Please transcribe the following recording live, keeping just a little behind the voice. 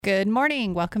Good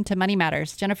morning. Welcome to Money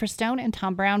Matters. Jennifer Stone and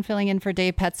Tom Brown filling in for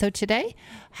Dave Petso today.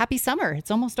 Happy summer. It's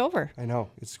almost over. I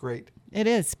know. It's great. It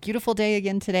is. Beautiful day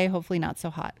again today. Hopefully not so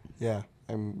hot. Yeah.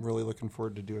 I'm really looking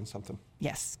forward to doing something.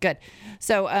 Yes. Good.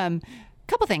 So,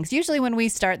 couple things. Usually when we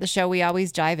start the show, we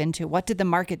always dive into what did the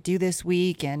market do this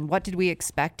week and what did we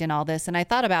expect in all this? And I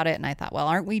thought about it and I thought, well,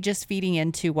 aren't we just feeding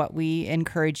into what we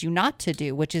encourage you not to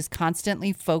do, which is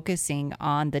constantly focusing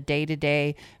on the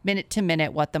day-to-day,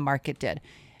 minute-to-minute, what the market did.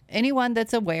 Anyone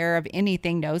that's aware of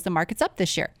anything knows the market's up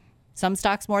this year. Some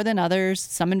stocks more than others,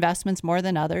 some investments more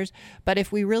than others. But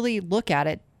if we really look at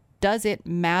it, does it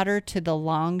matter to the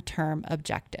long-term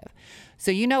objective?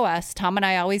 So you know us, Tom and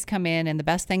I always come in, and the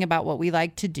best thing about what we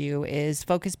like to do is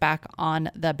focus back on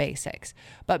the basics.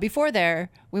 But before there,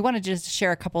 we want to just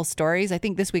share a couple stories. I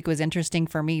think this week was interesting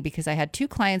for me because I had two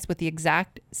clients with the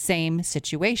exact same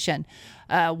situation.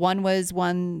 One was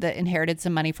one that inherited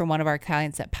some money from one of our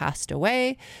clients that passed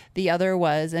away. The other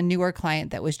was a newer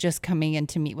client that was just coming in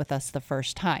to meet with us the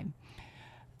first time.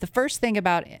 The first thing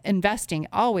about investing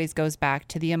always goes back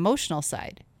to the emotional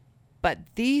side. But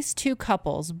these two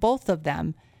couples, both of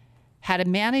them, had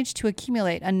managed to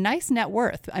accumulate a nice net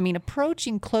worth. I mean,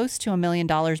 approaching close to $1 million,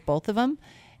 both of them.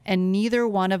 And neither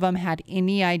one of them had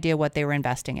any idea what they were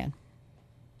investing in.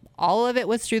 All of it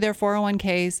was through their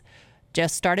 401ks,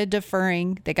 just started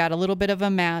deferring. They got a little bit of a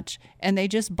match, and they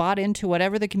just bought into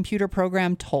whatever the computer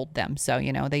program told them. So,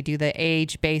 you know, they do the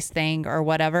age-based thing or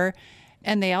whatever.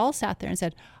 And they all sat there and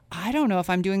said, I don't know if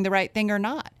I'm doing the right thing or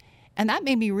not. And that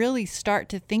made me really start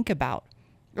to think about,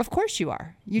 of course you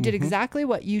are. You did exactly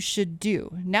what you should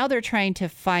do. Now they're trying to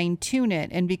fine tune it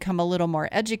and become a little more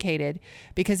educated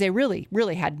because they really,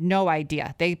 really had no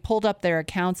idea. They pulled up their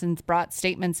accounts and brought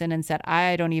statements in and said,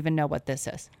 I don't even know what this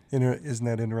is. Isn't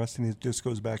that interesting? It just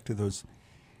goes back to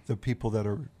the people that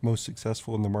are most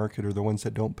successful in the market are the ones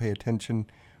that don't pay attention.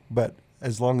 But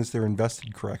as long as they're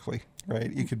invested correctly,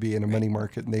 right? You could be in a money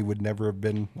market and they would never have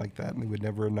been like that and they would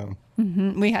never have known.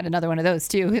 We had another one of those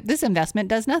too. This investment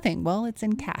does nothing. Well, it's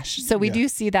in cash. So we do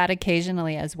see that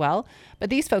occasionally as well. But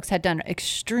these folks had done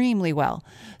extremely well.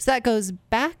 So that goes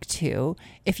back to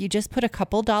if you just put a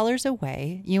couple dollars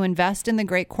away, you invest in the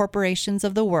great corporations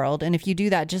of the world. And if you do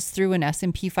that just through an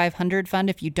S&P 500 fund,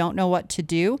 if you don't know what to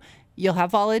do, you'll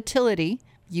have volatility.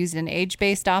 Use an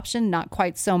age-based option, not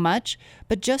quite so much,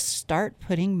 but just start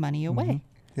putting money away.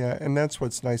 Yeah, and that's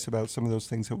what's nice about some of those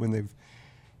things, that when they've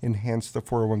enhanced the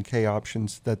 401k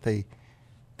options, that they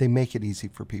make it easy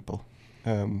for people.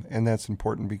 And that's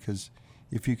important because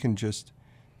if you can just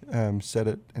set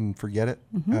it and forget it,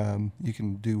 you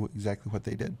can do exactly what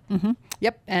they did.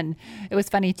 Yep, and it was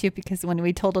funny too because when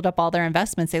we totaled up all their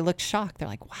investments, they looked shocked. They're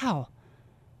like, wow.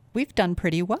 We've done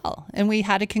pretty well. And we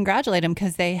had to congratulate them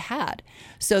because they had.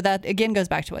 So that again goes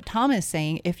back to what Tom is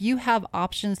saying. If you have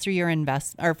options through your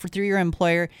through your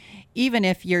employer, even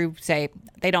if you say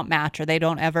they don't match or they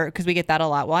don't ever, because we get that a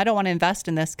lot. Well, I don't want to invest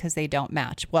in this because they don't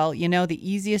match. Well, you know, the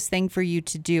easiest thing for you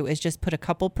to do is just put a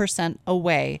couple %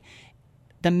 away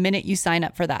the minute you sign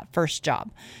up for that first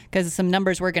job, because some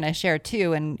numbers we're going to share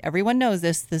too. And everyone knows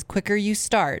this, the quicker you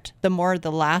start, the more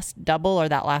the last double or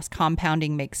that last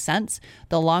compounding makes sense.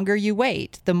 The longer you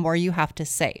wait, the more you have to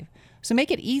save. So make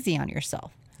it easy on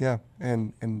yourself. Yeah.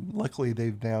 And luckily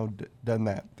they've now done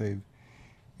that.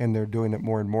 And they're doing it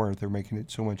more and more. They're making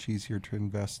it so much easier to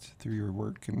invest through your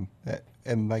work.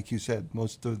 And like you said,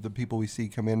 most of the people we see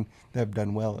come in that have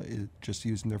done well is just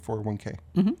using their 401k.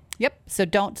 Yep. So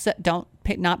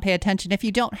not pay attention. If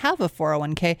you don't have a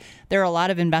 401k, there are a lot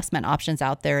of investment options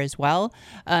out there as well.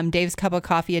 Dave's Cup of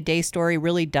Coffee a Day story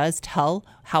really does tell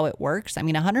how it works. I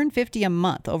mean, $150 a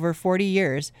month over 40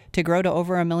 years to grow to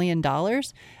over $1 million.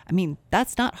 I mean,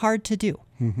 that's not hard to do.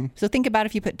 So think about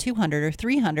if you put 200 or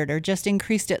 300 or just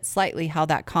increased it slightly, how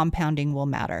that compounding will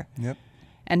matter. Yep.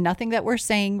 And nothing that we're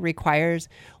saying requires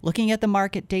looking at the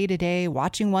market day to day,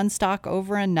 watching one stock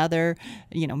over another,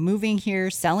 you know, moving here,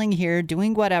 selling here,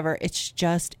 doing whatever. It's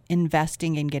just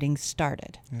investing and getting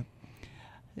started. Yep.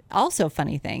 Also,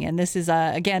 funny thing, and this is,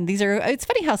 again, it's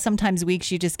funny how sometimes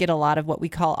weeks you just get a lot of what we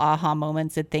call aha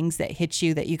moments and things that hit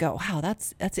you that you go, wow,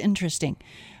 that's interesting.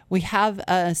 We have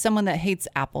someone that hates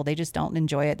Apple. They just don't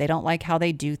enjoy it. They don't like how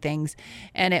they do things.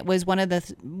 And it was one of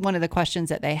the questions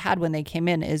that they had when they came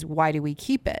in is, why do we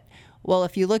keep it? Well,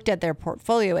 if you looked at their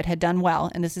portfolio, it had done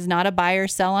well. And this is not a buy or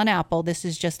sell on Apple. This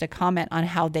is just a comment on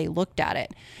how they looked at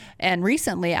it. And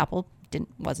recently, Apple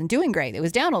wasn't doing great. It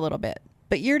was down a little bit.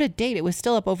 But year to date, it was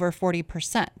still up over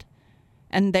 40%.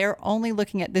 And they're only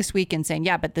looking at this week and saying,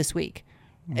 yeah, but this week.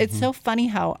 It's so funny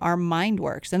how our mind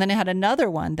works. And then I had another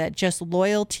one that just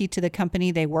loyalty to the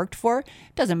company they worked for.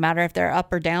 Doesn't matter if they're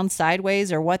up or down,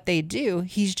 sideways, or what they do.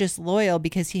 He's just loyal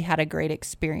because he had a great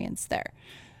experience there.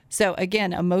 So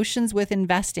again, emotions with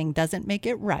investing doesn't make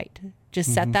it right.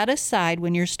 Just set that aside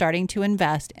when you're starting to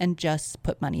invest and just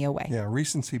put money away. Yeah,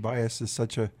 recency bias is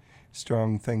such a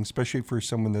strong thing, especially for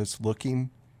someone that's looking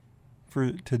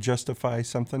to justify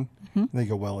something. And they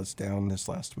go, well, it's down this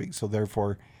last week, so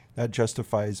therefore that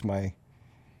justifies my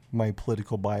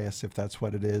political bias, if that's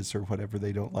what it is, or whatever.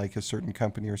 They don't like a certain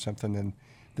company or something, and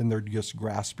then they're just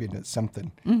grasping at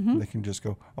something. They can just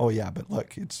go, oh yeah, but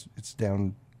look, it's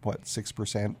down, what,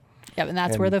 6%? Yeah, and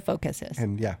that's where the focus is.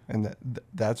 And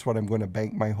that's what I'm going to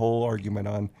bank my whole argument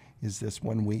on, is this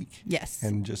 1 week. Yes.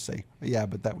 And just say, yeah,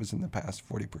 but that was in the past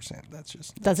 40%. That's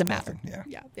doesn't matter. Yeah.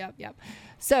 Yeah.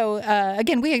 So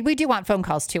again, we do want phone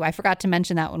calls too. I forgot to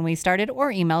mention that when we started,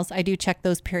 or emails. I do check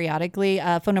those periodically.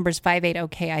 Phone number is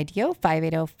 580-KIDEO,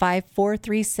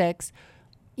 580-5436.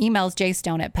 Emails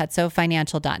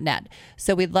jstone@petsofinancial.net.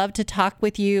 So we'd love to talk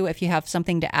with you. If you have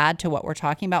something to add to what we're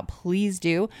talking about, please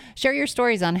do. Share your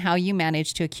stories on how you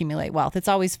manage to accumulate wealth. It's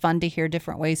always fun to hear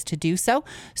different ways to do so.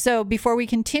 So before we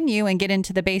continue and get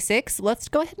into the basics, let's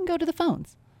go ahead and go to the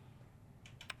phones.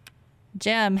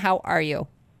 Jim, how are you?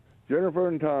 Jennifer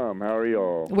and Tom, how are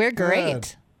y'all? We're great.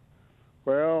 Good.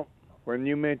 Well, when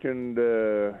you mentioned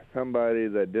somebody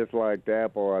that disliked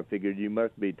Apple, I figured you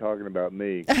must be talking about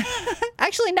me.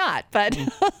 Actually not, but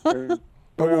But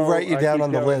we'll write you down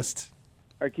on the list.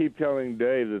 I keep telling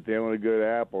Dave that the only good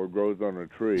apple grows on a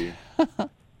tree.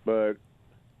 But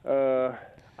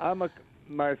I'm a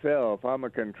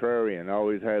contrarian,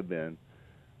 always have been.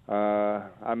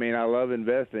 I mean, I love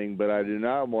investing, but I do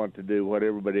not want to do what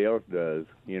everybody else does,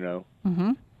 you know.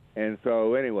 And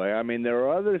so anyway, I mean, there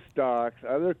are other stocks,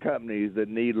 other companies that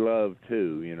need love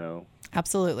too, you know.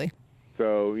 absolutely.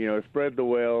 So, you know, spread the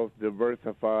wealth,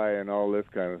 diversify, and all this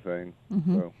kind of thing.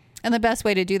 So, And the best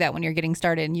way to do that when you're getting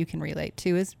started and you can relate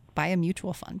to is buy a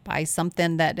mutual fund. Buy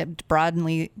something that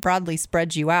broadly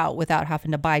spreads you out without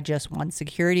having to buy just one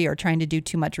security or trying to do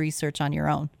too much research on your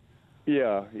own.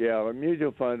 yeah,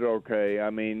 mutual funds are okay. I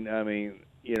mean,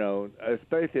 you know,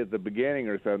 especially at the beginning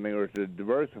or something, or to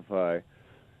diversify.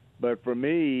 But for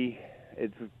me,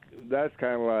 that's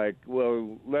kind of like,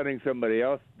 well, letting somebody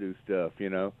else do stuff, you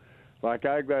know. Like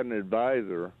I've got an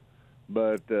advisor,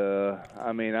 but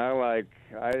I mean, I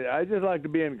just like to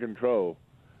be in control.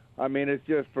 I mean, it's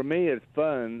just, for me, it's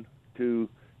fun to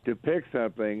pick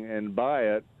something and buy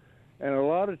it. And a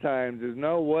lot of times there's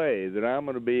no way that I'm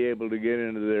going to be able to get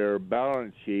into their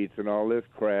balance sheets and all this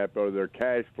crap, or their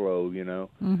cash flow, you know.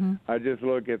 I just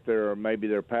look at maybe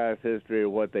their past history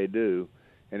of what they do.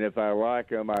 And if I like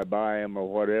them, I buy them or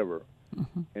whatever.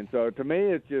 And so to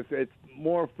me, it's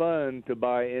more fun to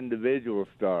buy individual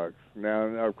stocks. Now,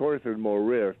 of course, there's more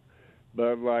risk,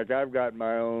 but like I've got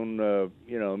my own,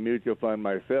 you know, mutual fund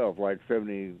myself, like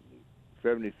 77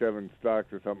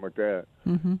 stocks or something like that.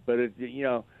 But it's, you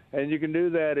know, and you can do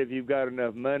that if you've got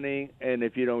enough money and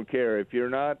if you don't care. If you're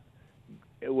not,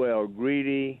 well,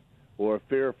 greedy or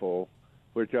fearful,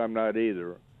 which I'm not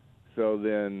either. So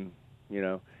then, you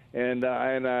know. And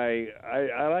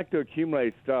I like to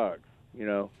accumulate stocks, you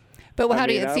know. But how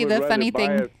do you see the funny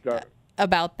thing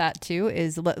about that too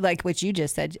is like what you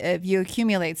just said? If you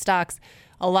accumulate stocks,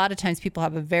 a lot of times people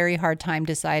have a very hard time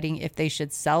deciding if they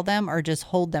should sell them or just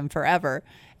hold them forever.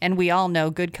 And we all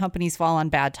know good companies fall on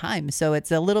bad times. So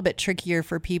it's a little bit trickier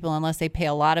for people unless they pay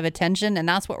a lot of attention. And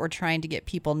that's what we're trying to get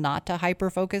people not to hyper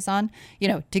focus on, you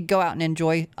know, to go out and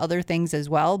enjoy other things as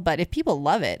well. But if people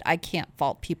love it, I can't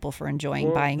fault people for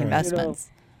enjoying buying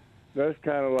investments. You know, that's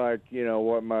kind of like, you know,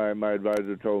 what my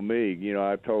advisor told me. You know,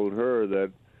 I told her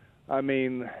that, I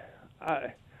mean,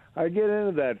 I get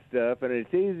into that stuff, and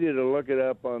it's easy to look it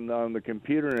up on the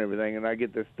computer and everything, and I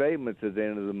get the statements at the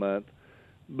end of the month.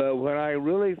 But when I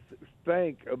really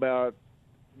think about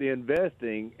the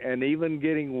investing and even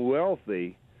getting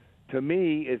wealthy, to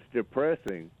me, it's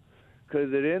depressing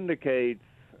because it indicates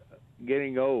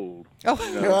getting old. Oh,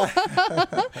 you know?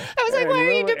 I was like, why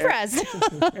are you depressed?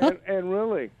 and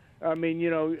really, I mean, you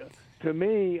know, to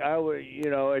me, I would, you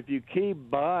know, if you keep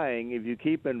buying, if you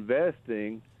keep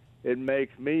investing, it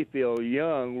makes me feel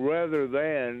young rather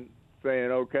than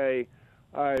saying, okay,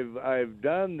 I've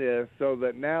done this so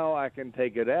that now I can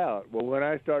take it out. Well, when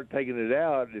I start taking it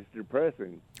out, it's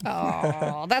depressing.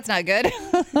 Oh, that's not good.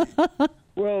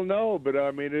 Well, no, but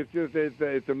I mean,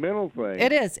 it's a mental thing.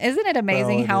 It is. Isn't it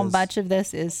amazing Well, it how is. much of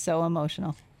this is so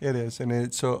emotional? It is, and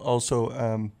it's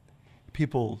also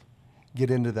people get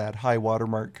into that high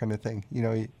watermark kind of thing. You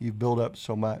know, you build up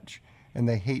so much, and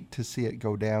they hate to see it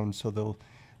go down, so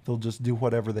they'll just do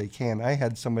whatever they can. I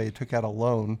had somebody who took out a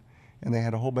loan, and they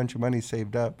had a whole bunch of money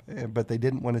saved up, but they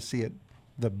didn't want to see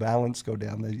the balance go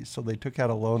down. So they took out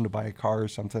a loan to buy a car or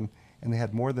something, and they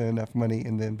had more than enough money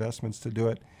in the investments to do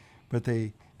it, but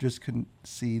they just couldn't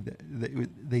see that.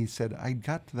 They said, I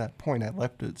got to that point, I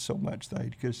left it so much that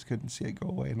I just couldn't see it go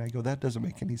away. And I go, that doesn't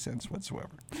make any sense whatsoever.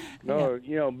 No,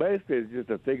 basically it's just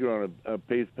a figure on a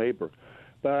piece of paper.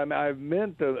 But I've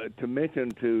meant to mention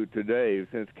to Dave,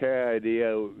 since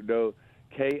KIDO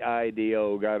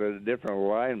got a different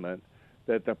alignment,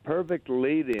 that the perfect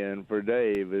lead-in for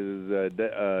Dave is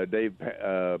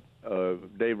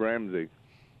Dave Ramsey.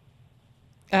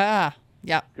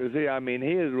 Yep. Because he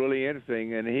is really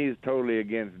interesting, and he's totally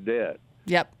against debt.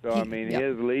 Yep. So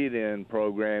his lead-in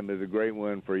program is a great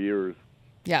one for yours.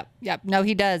 Yep. No,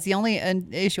 he does. The only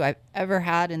issue I've ever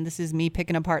had, and this is me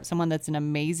picking apart someone that's an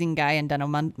amazing guy and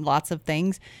done lots of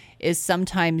things, is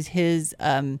sometimes his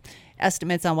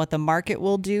estimates on what the market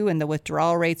will do and the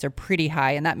withdrawal rates are pretty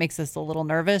high, and that makes us a little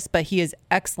nervous. But he is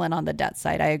excellent on the debt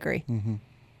side. I agree. Mm-hmm.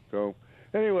 So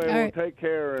anyway, we'll take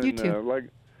care. And, you too.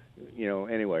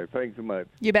 Anyway, thanks so much.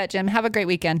 You bet, Jim. Have a great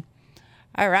weekend.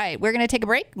 All right, we're going to take a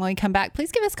break. When we come back,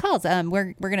 please give us calls.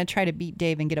 We're going to try to beat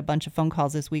Dave and get a bunch of phone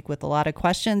calls this week with a lot of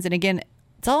questions. And again,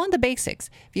 it's all on the basics.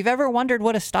 If you've ever wondered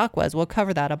what a stock was, we'll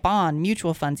cover that. A bond,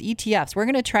 mutual funds, ETFs. We're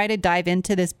going to try to dive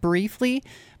into this briefly,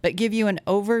 but give you an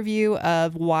overview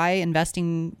of why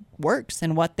investing works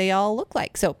and what they all look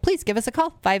like. So please give us a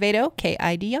call,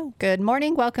 580-KIDO. Good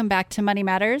morning. Welcome back to Money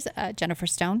Matters. Jennifer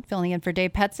Stone filling in for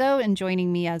Dave Petzo, and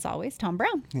joining me as always, Tom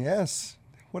Brown. Yes.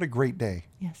 What a great day.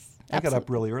 Yes. I got up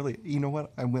really early. You know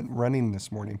what? I went running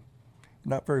this morning.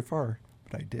 Not very far,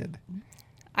 but I did.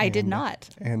 I did not.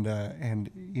 And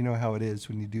you know how it is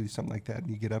when you do something like that and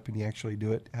you get up and you actually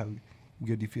do it, how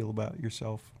good you feel about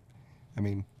yourself. I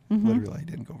mean, literally I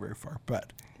didn't go very far,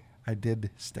 but I did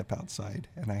step outside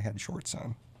and I had shorts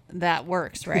on. That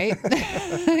works, right?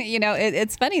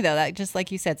 It's funny though, that just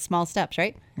like you said, small steps,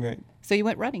 right? Right. So you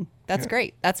went running. That's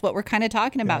great. That's what we're kind of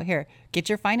talking about here. Get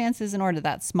your finances in order.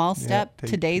 That small step.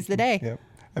 Today's the day. Yep.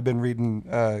 I've been reading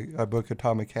a book,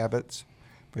 Atomic Habits,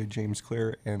 by James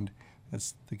Clear, and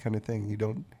that's the kind of thing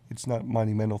it's not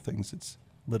monumental things, it's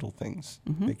little things.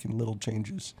 Making little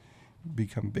changes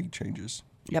become big changes.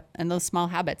 Yep. And those small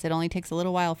habits, it only takes a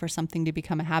little while for something to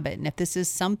become a habit. And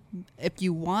if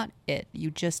you want it,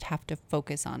 you just have to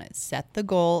focus on it. Set the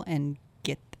goal and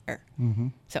get there.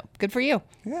 So good for you.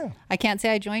 Yeah. I can't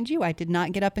say I joined you. I did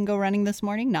not get up and go running this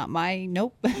morning.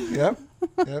 Nope. Yep.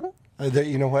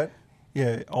 You know what?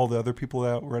 Yeah. All the other people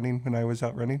out running when I was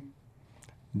out running,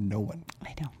 no one.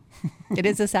 I know. It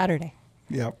is a Saturday.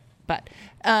 Yep. But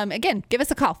again, give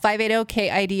us a call,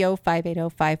 580-KIDO,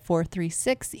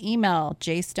 580-5436. Email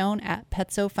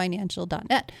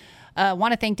jstone@petsofinancial.net.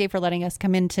 Want to thank Dave for letting us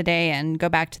come in today and go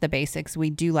back to the basics. We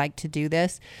do like to do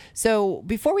this. So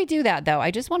before we do that, though,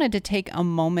 I just wanted to take a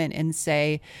moment and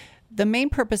say the main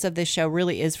purpose of this show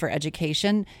really is for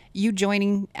education. You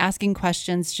joining, asking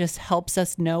questions just helps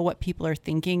us know what people are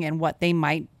thinking and what they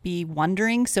might be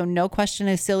wondering. So no question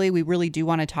is silly. We really do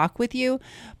want to talk with you.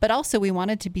 But also we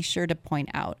wanted to be sure to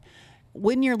point out,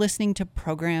 when you're listening to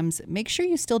programs, make sure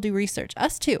you still do research.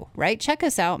 Us too, right? Check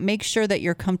us out. Make sure that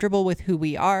you're comfortable with who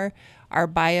we are, our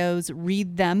bios,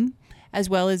 read them, as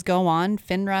well as go on.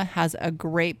 FINRA has a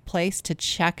great place to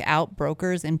check out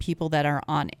brokers and people that are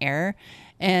on air.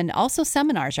 And also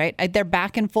seminars, right? They're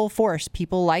back in full force.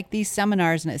 People like these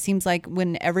seminars. And it seems like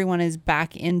when everyone is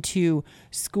back into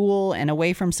school and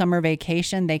away from summer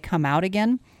vacation, they come out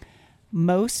again.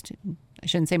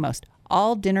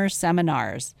 All dinner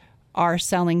seminars are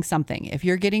selling something. If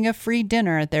you're getting a free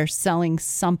dinner, they're selling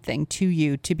something to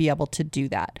you to be able to do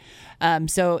that.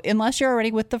 So unless you're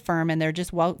already with the firm and they're just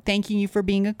thanking you for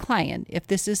being a client, if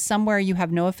this is somewhere you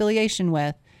have no affiliation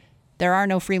with, there are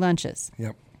no free lunches.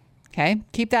 Yep. Okay.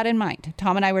 Keep that in mind.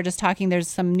 Tom and I were just talking. There's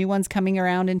some new ones coming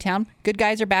around in town. Good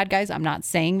guys or bad guys. I'm not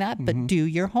saying that, but do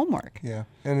your homework. Yeah.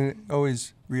 And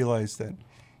always realize that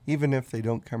even if they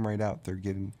don't come right out,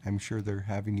 I'm sure they're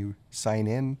having you sign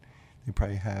in. They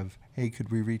probably have, hey, could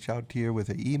we reach out to you with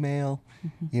an email?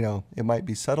 It might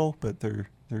be subtle, but they're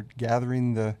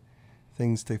gathering the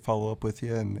things to follow up with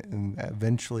you, and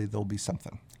eventually there'll be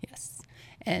something. Yes.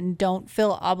 And don't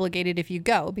feel obligated if you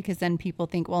go, because then people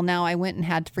think, well, now I went and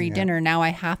had free dinner. Now I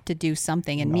have to do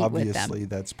something and meet with them. Obviously,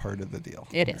 that's part of the deal.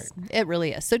 It is. It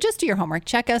really is. So just do your homework.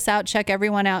 Check us out. Check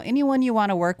everyone out. Anyone you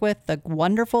want to work with. The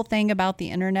wonderful thing about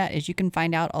the internet is you can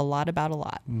find out a lot about a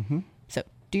lot. So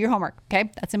do your homework.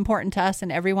 Okay. That's important to us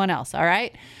and everyone else. All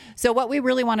right. So what we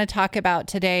really want to talk about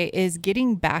today is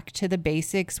getting back to the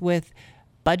basics with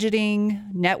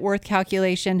budgeting, net worth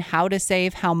calculation, how to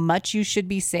save, how much you should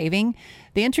be saving.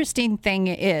 The interesting thing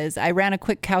is I ran a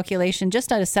quick calculation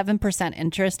just at a 7%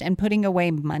 interest and putting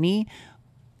away money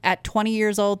at 20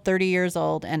 years old, 30 years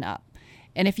old and up.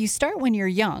 And if you start when you're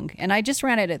young, and I just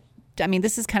ran it at, I mean,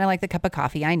 this is kind of like the cup of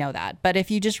coffee. I know that. But if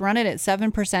you just run it at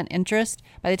 7% interest,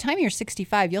 by the time you're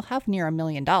 65, you'll have near $1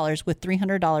 million with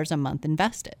 $300 a month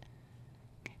invested.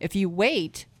 If you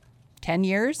wait 10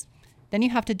 years, then you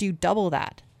have to do double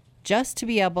that just to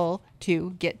be able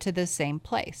to get to the same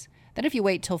place. Then if you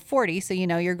wait till 40, so you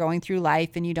know you're going through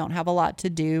life and you don't have a lot to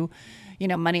do, you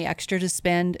know, money extra to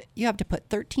spend, you have to put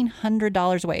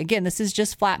 $1,300 away. Again, this is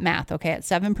just flat math, okay? At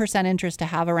 7% interest to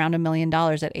have around $1 million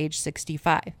at age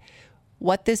 65.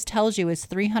 What this tells you is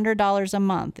 $300 a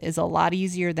month is a lot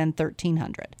easier than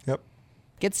 $1,300. Yep.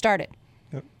 Get started.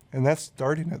 Yep. And that's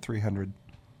starting at 300.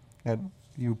 And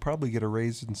you probably get a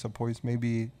raise in some points.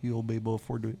 Maybe you'll be able to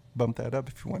afford to bump that up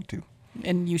if you want to.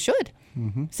 And you should.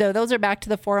 Mm-hmm. So those are back to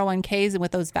the 401ks and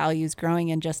with those values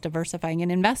growing and just diversifying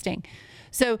and investing.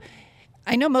 So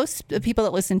I know most of the people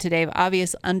that listen to Dave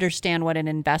obviously understand what an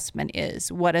investment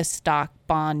is, what a stock,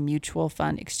 bond, mutual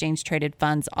fund, exchange traded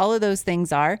funds, all of those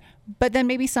things are. But then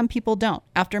maybe some people don't.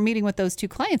 After meeting with those two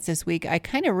clients this week, I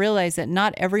kind of realized that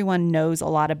not everyone knows a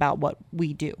lot about what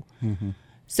we do. Mm-hmm.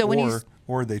 So when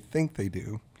or they think they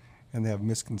do, and they have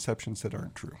misconceptions that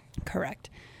aren't true. Correct.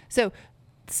 So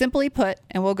simply put,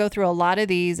 and we'll go through a lot of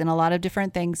these and a lot of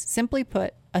different things. Simply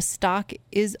put, a stock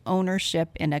is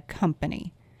ownership in a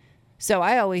company. So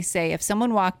I always say, if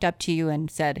someone walked up to you and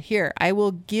said, here, I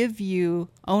will give you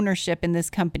ownership in this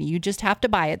company. You just have to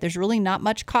buy it. There's really not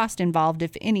much cost involved,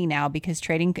 if any now, because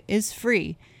trading is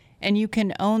free. And you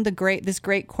can own this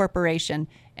great corporation.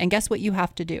 And guess what you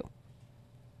have to do?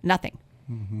 Nothing.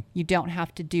 Mm-hmm. You don't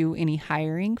have to do any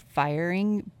hiring,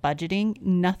 firing, budgeting,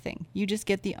 nothing. You just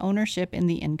get the ownership and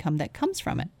the income that comes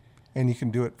from it. And you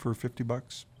can do it for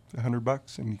 $50,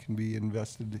 $100, and you can be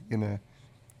invested in a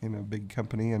big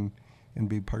company and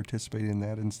be participating in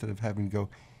that instead of having to go,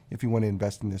 if you want to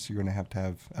invest in this, you're going to have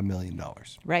 $1 million.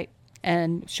 Right.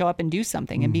 And show up and do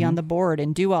something and be on the board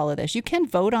and do all of this. You can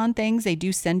vote on things. They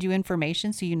do send you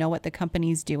information so you know what the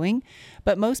company's doing.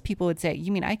 But most people would say,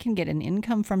 you mean I can get an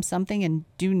income from something and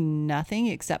do nothing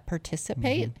except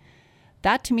participate? Mm-hmm.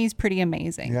 That to me is pretty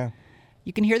amazing. Yeah.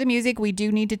 You can hear the music. We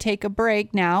do need to take a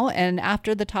break now. And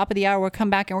after the top of the hour, we'll come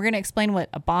back and we're going to explain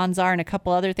what bonds are and a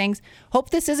couple other things.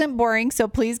 Hope this isn't boring. So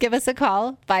please give us a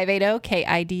call,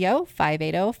 580-KIDO,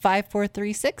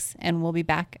 580-5436. And we'll be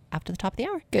back after the top of the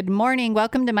hour. Good morning.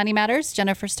 Welcome to Money Matters.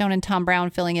 Jennifer Stone and Tom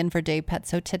Brown filling in for Dave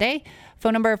Petso today.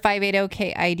 Phone number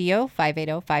 580-KIDO,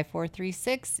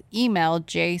 580-5436. Email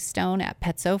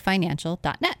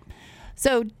jstone@petsofinancial.net.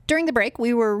 So during the break,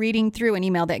 we were reading through an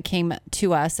email that came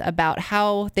to us about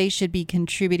how they should be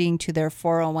contributing to their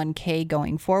 401k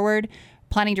going forward,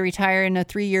 planning to retire in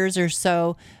 3 years or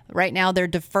so. Right now, they're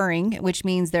deferring, which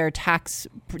means they're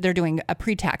doing a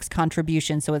pre-tax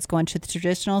contribution. So it's going to the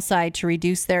traditional side to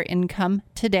reduce their income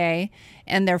today.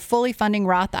 And they're fully funding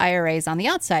Roth IRAs on the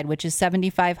outside, which is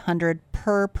 $7,500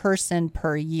 per person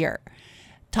per year.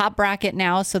 Top bracket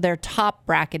now, so their top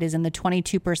bracket is in the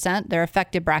 22%. Their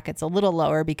effective bracket's a little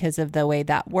lower because of the way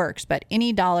that works. But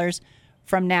any dollars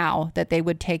from now that they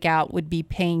would take out would be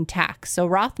paying tax. So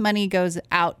Roth money goes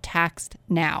out taxed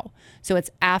now. So it's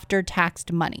after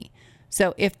taxed money.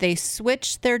 So if they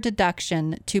switch their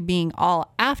deduction to being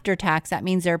all after tax, that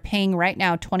means they're paying right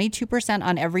now 22%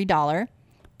 on every dollar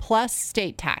plus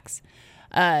state tax.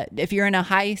 If you're in a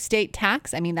high state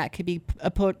tax, I mean, that could be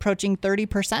approaching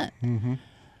 30%. Mm-hmm.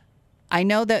 I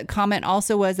know that comment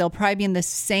also was they'll probably be in the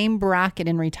same bracket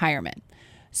in retirement.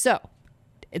 So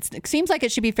it seems like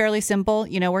it should be fairly simple.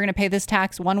 You know, we're going to pay this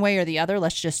tax one way or the other.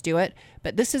 Let's just do it.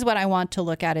 But this is what I want to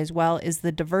look at as well is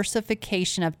the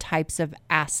diversification of types of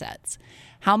assets.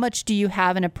 How much do you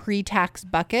have in a pre-tax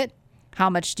bucket? How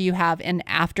much do you have in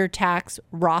after-tax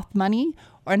Roth money?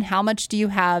 And how much do you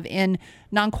have in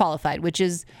non-qualified, which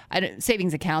is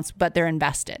savings accounts, but they're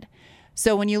invested?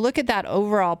 So when you look at that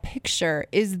overall picture,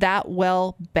 is that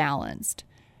well balanced?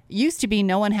 It used to be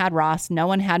no one had Roths, no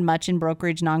one had much in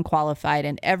brokerage non-qualified,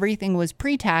 and everything was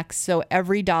pre-tax, so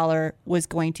every dollar was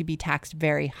going to be taxed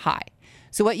very high.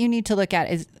 So what you need to look at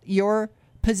is your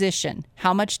position.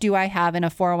 How much do I have in a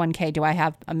 401k? Do I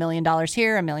have $1 million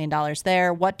here, $1 million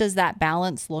there? What does that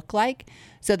balance look like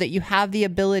so that you have the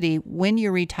ability when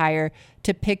you retire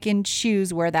to pick and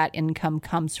choose where that income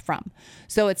comes from?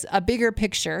 So it's a bigger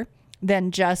picture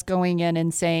than just going in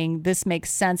and saying this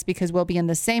makes sense because we'll be in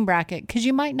the same bracket, because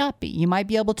you might not be. You might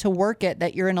be able to work it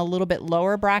that you're in a little bit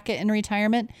lower bracket in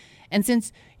retirement And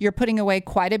since you're putting away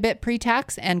quite a bit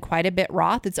pre-tax and quite a bit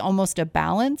Roth, it's almost a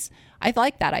balance. I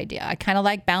like that idea. I kind of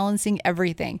like balancing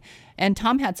everything. And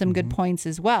Tom had some good points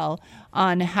as well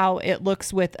on how it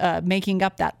looks with making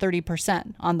up that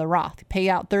 30% on the Roth. Pay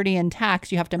out 30 in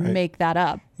tax, you have to make that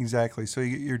up. Exactly. So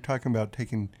you're talking about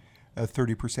taking a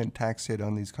 30% tax hit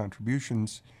on these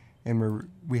contributions, and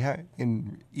we have,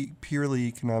 in purely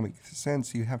economic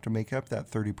sense, you have to make up that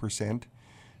 30%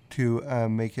 to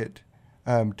make it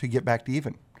to get back to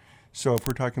even. So if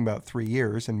we're talking about 3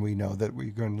 years, and we know that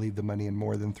we're going to leave the money in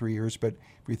more than 3 years, but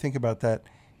if we think about that,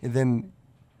 then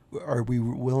are we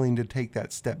willing to take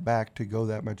that step back to go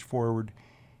that much forward,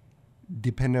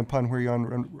 depending upon where you're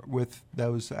on with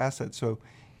those assets? So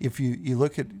if you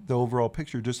look at the overall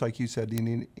picture, just like you said,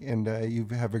 and you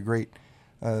have a great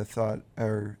thought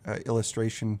or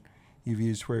illustration you've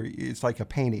used where it's like a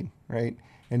painting, right?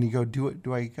 And you go,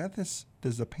 do I got this?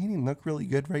 Does the painting look really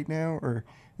good right now? Or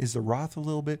is the Roth a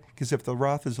little bit? Because if the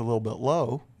Roth is a little bit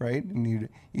low, right, and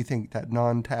you think that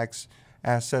non-tax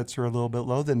assets are a little bit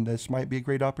low, then this might be a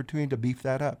great opportunity to beef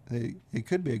that up. It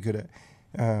could be a good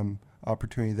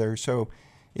opportunity there. So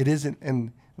it isn't,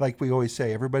 and like we always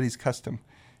say, everybody's custom.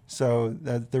 So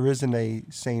that there isn't a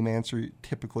same answer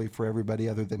typically for everybody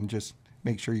other than just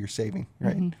make sure you're saving,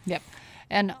 right? Mm-hmm. Yep.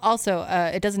 And also,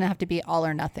 it doesn't have to be all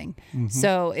or nothing. Mm-hmm.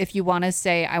 So if you want to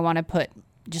say, I want to put,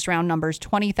 just round numbers,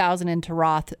 20,000 into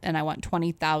Roth and I want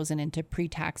 20,000 into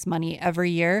pre-tax money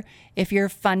every year. If you're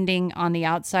funding on the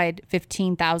outside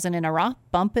 15,000 in a Roth,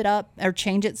 bump it up or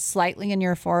change it slightly in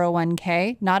your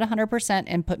 401k, not 100%,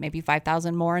 and put maybe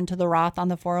 5,000 more into the Roth on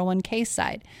the 401k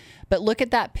side. But look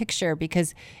at that picture,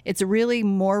 because it's really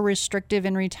more restrictive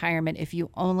in retirement if you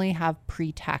only have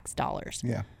pre-tax dollars.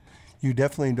 Yeah. You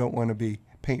definitely don't want to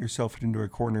paint yourself into a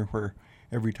corner where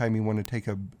every time you want to take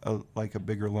a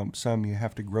bigger lump sum, you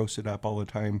have to gross it up all the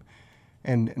time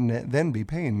and then be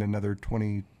paying another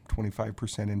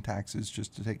 20-25% in taxes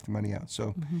just to take the money out.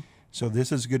 So so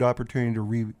this is a good opportunity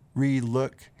to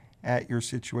re-look at your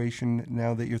situation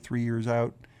now that you're 3 years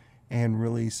out and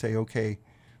really say, okay,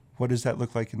 what does that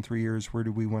look like in 3 years? Where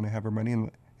do we want to have our money?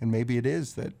 And maybe it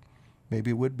is that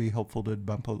maybe it would be helpful to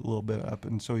bump a little bit up.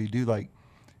 And so you do like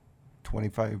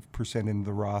 25% in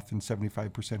the Roth and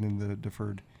 75% in the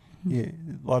deferred. Yeah,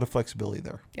 a lot of flexibility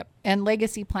there. Yep. And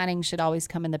legacy planning should always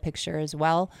come in the picture as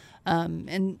well.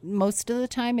 And most of the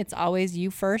time it's always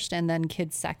you first and then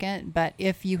kids second. But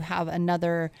if you have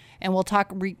another, and we'll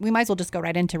talk, we might as well just go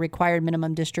right into required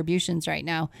minimum distributions right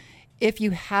now. If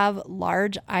you have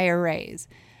large IRAs,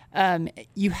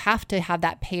 you have to have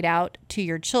that paid out to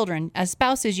your children. As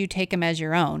spouses, you take them as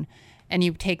your own. And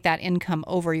you take that income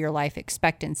over your life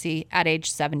expectancy at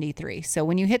age 73. So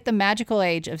when you hit the magical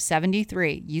age of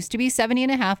 73, used to be 70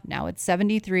 and a half, now it's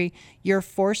 73, you're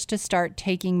forced to start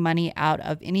taking money out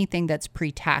of anything that's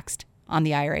pre-taxed on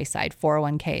the IRA side,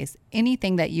 401ks,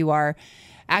 anything that you are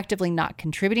actively not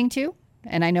contributing to.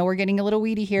 And I know we're getting a little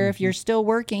weedy here. If you're still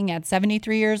working at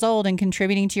 73 years old and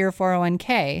contributing to your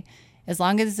 401k, as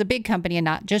long as it's a big company and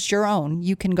not just your own,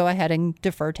 you can go ahead and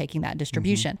defer taking that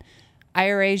distribution.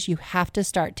 IRAs, you have to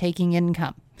start taking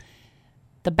income.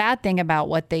 The bad thing about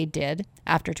what they did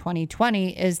after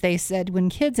 2020 is they said when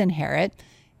kids inherit,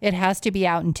 it has to be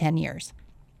out in 10 years.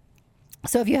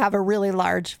 So if you have a really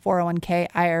large 401k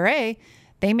IRA,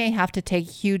 they may have to take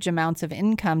huge amounts of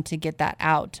income to get that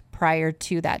out prior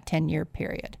to that 10-year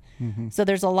period. So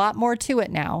there's a lot more to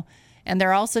it now. And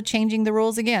they're also changing the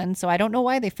rules again. So I don't know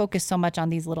why they focus so much on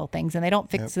these little things and they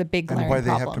don't fix the big glaring problems.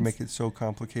 And why they problems. have to make it so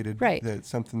complicated. Right. That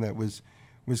something that was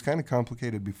kind of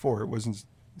complicated before. It wasn't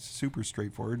super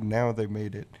straightforward. And now they've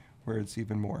made it where it's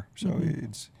even more. So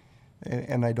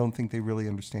and I don't think they really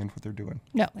understand what they're doing.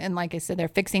 No. And like I said, they're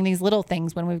fixing these little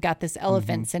things when we've got this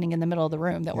elephant sitting in the middle of the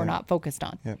room that we're not focused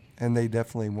on. Yeah. And they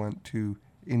definitely want to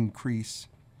increase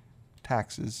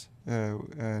taxes.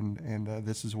 And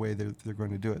this is the way they're going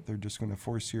to do it. They're just going to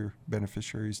force your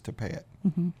beneficiaries to pay it.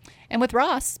 And with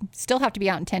Roths, still have to be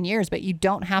out in 10 years, but you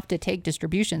don't have to take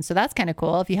distributions. So that's kind of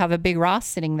cool. If you have a big Roth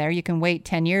sitting there, you can wait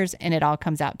 10 years and it all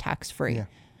comes out tax-free. Yeah.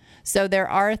 So there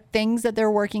are things that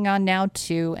they're working on now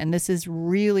too, and this is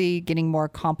really getting more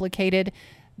complicated.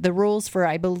 The rules for,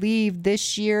 I believe,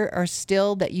 this year are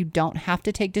still that you don't have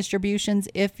to take distributions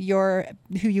if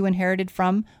who you inherited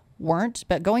from weren't.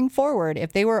 But going forward,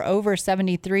 if they were over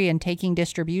 73 and taking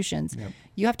distributions,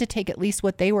 you have to take at least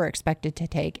what they were expected to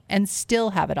take and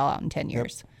still have it all out in 10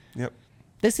 years. Yep.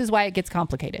 This is why it gets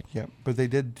complicated. Yeah, but they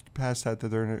did pass that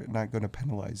they're not going to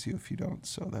penalize you if you don't.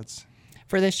 So that's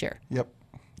for this year. Yep.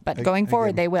 But going forward,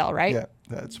 again, they will, right? Yeah,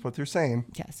 that's what they're saying.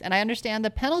 Yes. And I understand the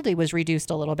penalty was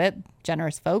reduced a little bit,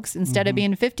 generous folks. Instead of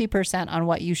being 50% on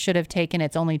what you should have taken,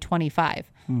 it's only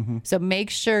 25. So make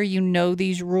sure you know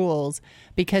these rules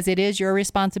because it is your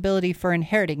responsibility for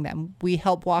inheriting them. We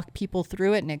help walk people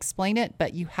through it and explain it,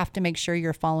 but you have to make sure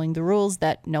you're following the rules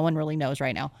that no one really knows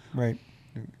right now. Right.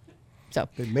 So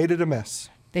They made it a mess.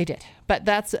 they did. But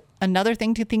that's another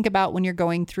thing to think about when you're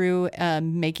going through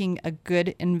making a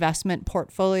good investment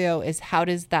portfolio is how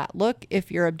does that look?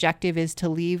 If your objective is to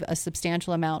leave a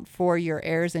substantial amount for your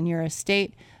heirs and your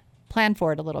estate, plan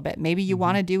for it a little bit. Maybe you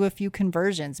want to do a few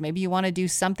conversions. Maybe you want to do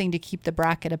something to keep the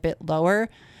bracket a bit lower.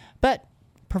 But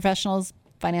professionals,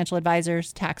 financial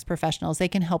advisors, tax professionals, they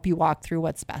can help you walk through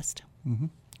what's best.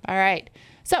 All right.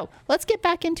 So let's get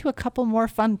back into a couple more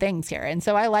fun things here. And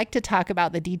so I like to talk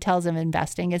about the details of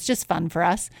investing. It's just fun for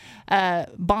us.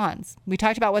 Bonds. We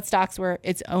talked about what stocks were.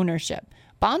 It's ownership.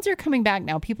 Bonds are coming back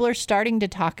now. People are starting to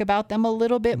talk about them a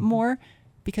little bit more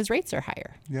because rates are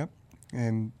higher. Yep.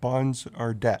 And bonds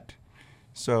are debt.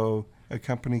 So a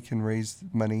company can raise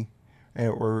money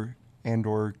or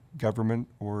government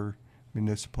or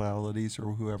municipalities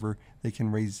or whoever, they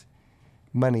can raise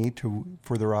money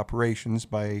for their operations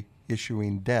by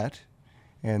issuing debt,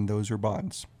 and those are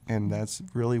bonds. And that's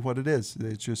really what it is.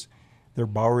 It's just they're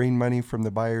borrowing money from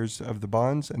the buyers of the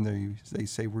bonds, and they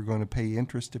say we're going to pay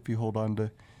interest if you hold on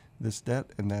to this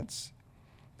debt, and that's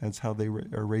how they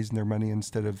are raising their money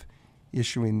instead of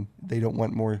issuing. They don't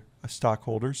want more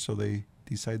stockholders, so they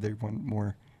decide they want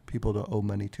more people to owe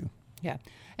money to. Yeah.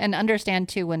 And understand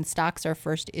too, when stocks are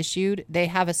first issued, they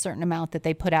have a certain amount that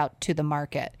they put out to the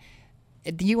market.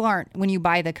 When you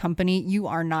buy the company, you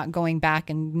are not going back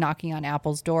and knocking on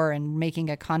Apple's door and making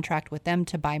a contract with them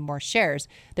to buy more shares.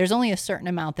 There's only a certain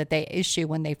amount that they issue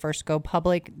when they first go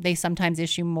public. They sometimes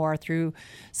issue more through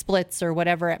splits or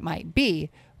whatever it might be,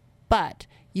 but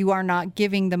you are not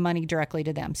giving the money directly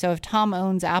to them. So if Tom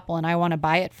owns Apple and I want to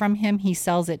buy it from him, he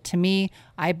sells it to me,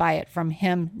 I buy it from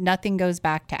him, nothing goes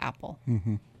back to Apple.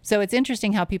 So it's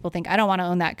interesting how people think, I don't want to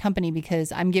own that company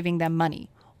because I'm giving them money.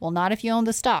 Well, not if you own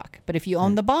the stock, but if you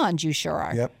own the bonds, you sure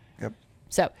are. Yep.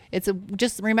 So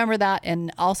just remember that,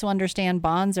 and also understand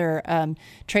bonds are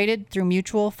traded through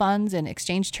mutual funds and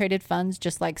exchange traded funds,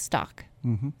 just like stock.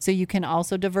 So you can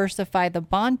also diversify the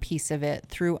bond piece of it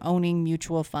through owning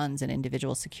mutual funds and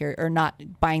individual security, or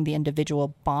not buying the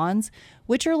individual bonds,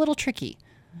 which are a little tricky.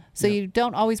 So you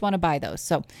don't always want to buy those.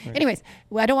 So anyways,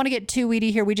 I don't want to get too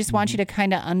weedy here. We just want you to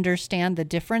kind of understand the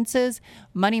differences.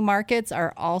 Money markets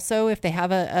are also, if they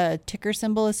have a ticker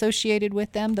symbol associated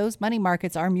with them, those money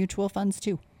markets are mutual funds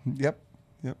too. Yep.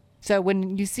 So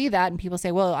when you see that and people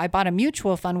say, well, I bought a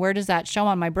mutual fund, where does that show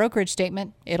on my brokerage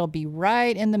statement? It'll be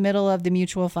right in the middle of the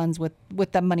mutual funds with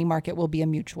the money market will be a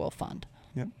mutual fund.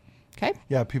 Yep. Okay.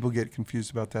 Yeah, people get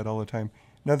confused about that all the time.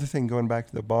 Another thing, going back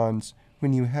to the bonds,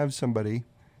 when you have somebody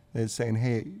that's saying,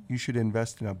 hey, you should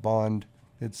invest in a bond,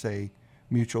 it's a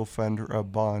mutual fund or a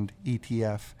bond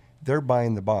ETF, they're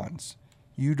buying the bonds.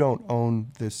 You don't own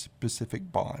the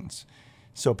specific bonds.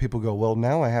 So people go, well,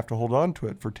 now I have to hold on to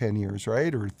it for 10 years,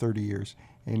 right? Or 30 years.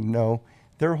 And no,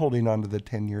 they're holding on to the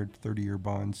 10-year, 30-year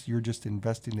bonds. You're just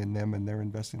investing in them and they're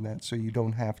investing in that. So you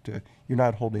don't have to, you're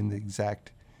not holding the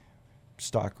exact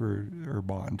stock or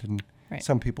bond. And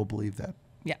some people believe that.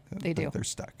 Yeah, they do. They're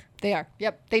stuck. They are.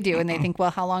 Yep, they do. And they think, well,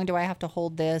 how long do I have to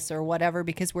hold this or whatever?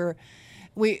 Because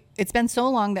it's been so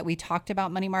long that we talked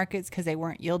about money markets because they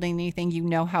weren't yielding anything. You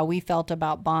know how we felt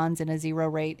about bonds in a zero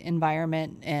rate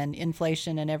environment and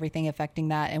inflation and everything affecting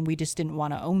that. And we just didn't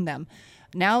want to own them.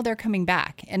 Now they're coming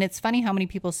back. And it's funny how many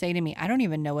people say to me, I don't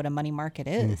even know what a money market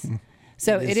is.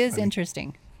 So it is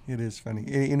interesting. It is funny.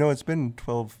 You know, it's been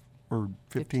 12 or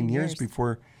 15 years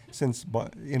before since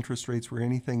interest rates were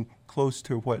anything close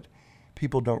to what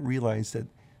people don't realize, that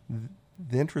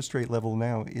the interest rate level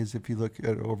now is, if you look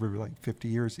at over like 50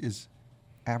 years, is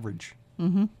average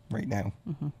right now.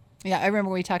 Yeah, I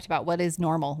remember we talked about what is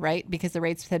normal, right? Because the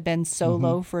rates had been so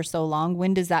low for so long.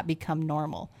 When does that become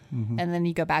normal? And then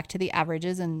you go back to the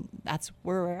averages, and that's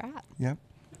where we're at. Yep.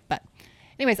 But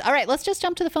anyways, all right, let's just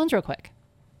jump to the phones real quick.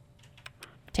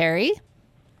 Terry?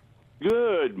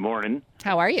 Good morning.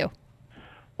 How are you?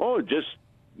 Oh, just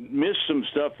missed some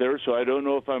stuff there, so I don't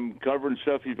know if I'm covering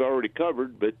stuff you've already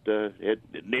covered, but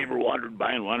neighbor wandered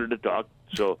by and wanted to talk.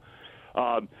 So,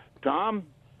 Tom,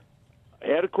 I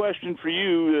had a question for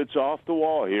you that's off the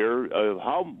wall here.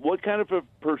 What kind of a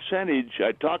percentage,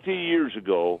 I talked to you years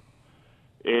ago,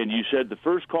 and you said the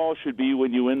first call should be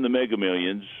when you win the Mega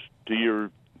Millions to your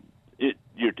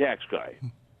tax guy.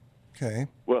 Okay.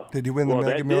 Well, did you win the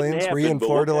Mega Millions? Were you in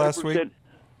Florida last week?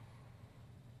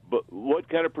 but what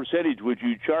kind of percentage would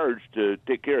you charge to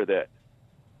take care of that?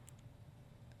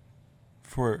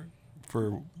 For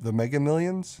the Mega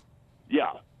Millions,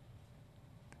 Yeah.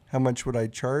 how much would I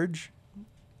charge?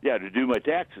 Yeah, to do my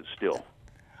taxes still.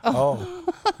 Oh,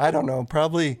 I don't know.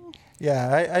 Probably,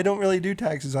 yeah. I don't really do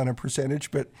taxes on a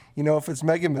percentage, but if it's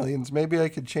Mega Millions, maybe I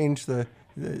could change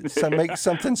make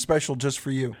something special just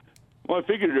for you. Well, I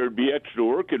figured there'd be extra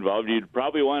work involved. You'd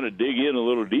probably want to dig in a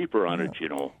little deeper on it,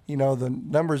 The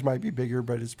numbers might be bigger,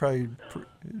 but it's probably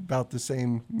about the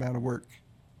same amount of work.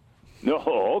 No,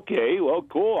 okay. Well,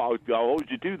 cool. I'll hold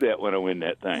you to that when I win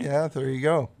that thing. Yeah, there you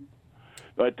go.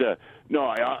 But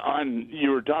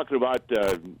you were talking about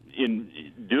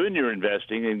in doing your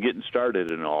investing and getting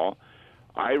started and all.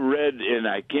 I read, and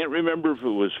I can't remember if it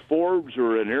was Forbes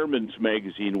or an Airman's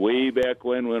magazine way back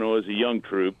when I was a young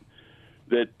troop,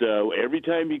 that every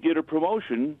time you get a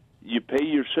promotion, you pay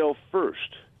yourself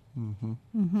first. Mm-hmm.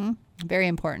 Mm-hmm. Very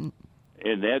important.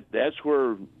 And that's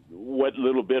where what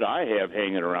little bit I have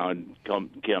hanging around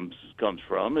comes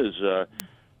from is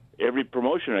every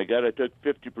promotion I got, I took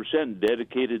 50% and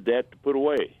dedicated that to put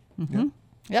away. Mm-hmm.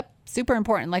 Yep. Super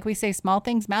important. Like we say, small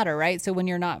things matter, right? So when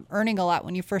you're not earning a lot,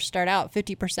 when you first start out,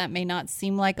 50% may not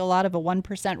seem like a lot of a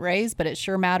 1% raise, but it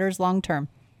sure matters long term.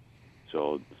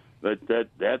 So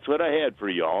that's what I had for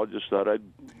y'all. Just thought I'd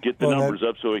get the numbers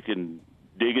up so we can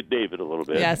dig at David a little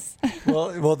bit. Yes.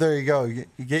 well, there you go. You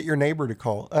get your neighbor to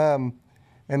call.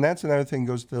 And that's another thing,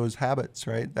 goes to those habits,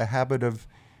 right? The habit of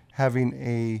having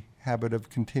a habit of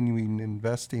continuing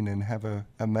investing and have a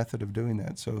method of doing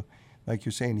that. So like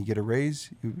you're saying, you get a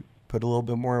raise, you put a little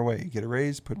bit more away. You get a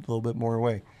raise, put a little bit more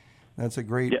away. That's a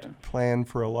great plan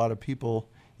for a lot of people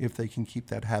if they can keep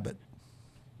that habit.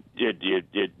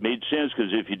 It made sense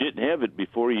because if you didn't have it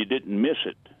before, you didn't miss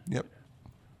it. Yep.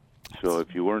 So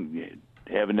if you weren't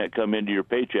having that come into your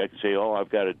paycheck and say, oh, I've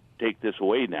got to take this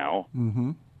away now.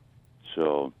 Mm-hmm.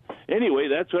 So anyway,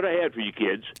 that's what I had for you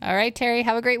kids. All right, Terry,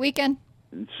 have a great weekend.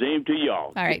 And same to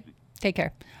y'all. All right. Take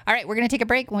care. All right, we're going to take a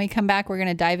break. When we come back, we're going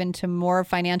to dive into more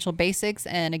financial basics.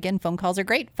 And again, phone calls are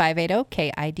great.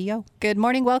 580-KIDO. Good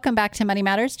morning. Welcome back to Money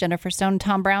Matters. Jennifer Stone,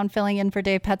 Tom Brown filling in for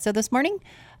Dave Petzo this morning.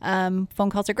 Phone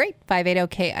calls are great.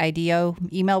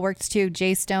 580-KIDO. Email works too.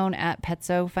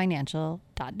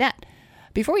 jstone@petzofinancial.net.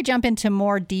 Before we jump into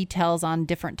more details on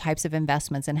different types of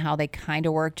investments and how they kind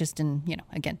of work, just in,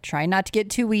 again, trying not to get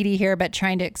too weedy here, but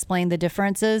trying to explain the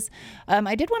differences,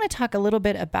 I did want to talk a little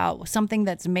bit about something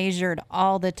that's measured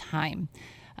all the time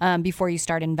before you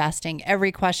start investing.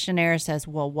 Every questionnaire says,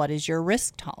 well, what is your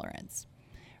risk tolerance?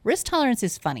 Risk tolerance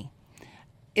is funny.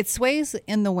 It sways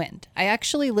in the wind. I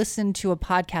actually listened to a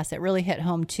podcast that really hit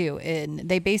home too, and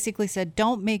they basically said,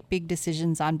 don't make big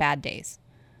decisions on bad days.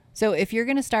 So if you're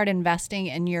going to start investing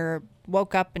and you're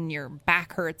woke up and your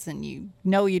back hurts and you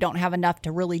know you don't have enough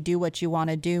to really do what you want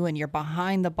to do and you're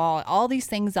behind the ball, all these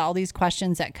things, all these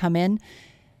questions that come in,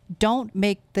 don't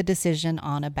make the decision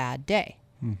on a bad day.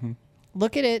 Mm-hmm.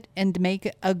 Look at it and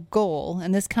make a goal.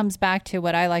 And this comes back to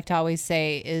what I like to always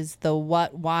say is the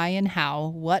what, why, and how.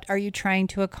 What are you trying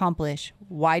to accomplish?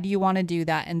 Why do you want to do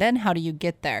that? And then how do you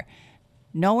get there?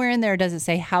 Nowhere in there does it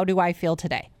say, how do I feel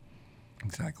today?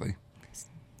 Exactly.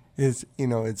 It's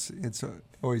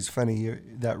always funny,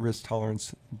 that risk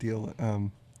tolerance deal.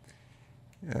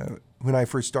 When I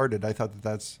first started, I thought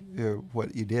that's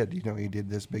what you did. You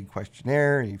did this big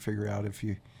questionnaire and you figure out if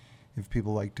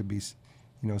people like to be,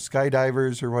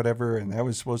 skydivers or whatever, and that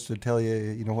was supposed to tell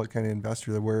you, what kind of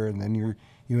investor they were, and then you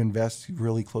invest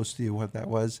really close to what that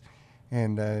was.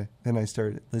 And then I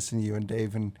started listening to you and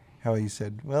Dave and how you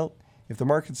said, well, if the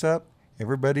market's up,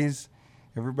 everybody's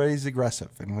aggressive.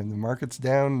 And when the market's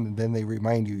down, then they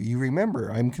remind you, you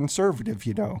remember, I'm conservative,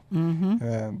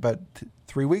 Mm-hmm. But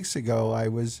 3 weeks ago, I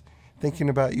was thinking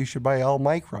about you should buy all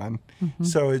Micron. Mm-hmm.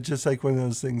 So it's just like one of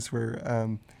those things where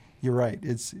you're right.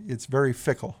 It's very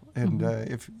fickle. And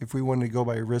if we wanted to go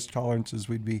by risk tolerances,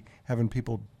 we'd be having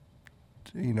people,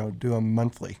 do them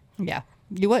monthly. Yeah,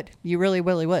 you would. You really,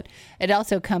 really would. It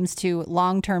also comes to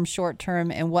long-term,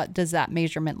 short-term, and what does that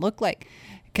measurement look like?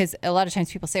 Because a lot of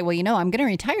times people say, well, I'm going to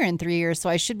retire in 3 years, so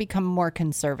I should become more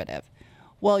conservative.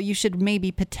 Well, you should maybe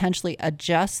potentially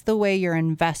adjust the way you're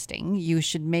investing. You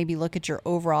should maybe look at your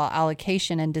overall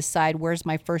allocation and decide, where's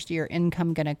my first year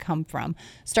income going to come from?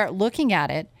 Start looking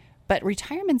at it, but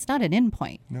retirement's not an end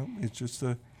point. No, it's just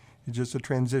a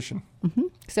transition. Mm-hmm.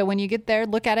 So when you get there,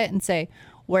 look at it and say,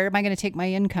 where am I going to take my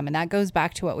income? And that goes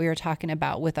back to what we were talking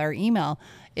about with our email,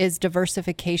 is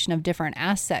diversification of different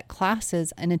asset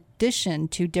classes in addition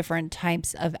to different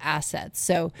types of assets.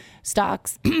 So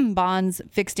stocks, bonds,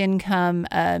 fixed income,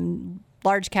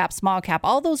 large cap, small cap,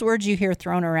 all those words you hear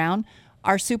thrown around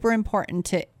are super important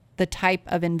to the type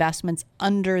of investments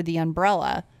under the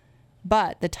umbrella,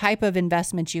 but the type of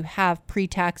investments you have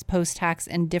pre-tax, post-tax,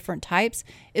 and different types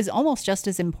is almost just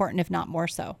as important, if not more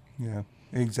so. Yeah,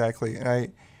 exactly.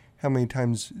 How many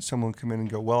times someone come in and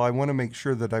go, well, I want to make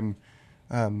sure that I'm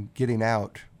getting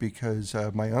out because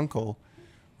my uncle,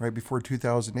 right before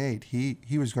 2008,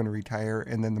 he was going to retire,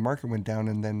 and then the market went down,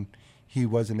 and then he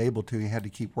wasn't able to. He had to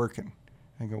keep working.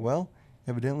 I go, well,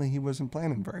 evidently he wasn't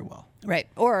planning very well. Right.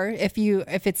 Or if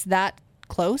it's that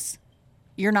close,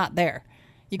 you're not there.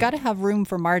 You got to have room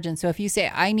for margin. So if you say,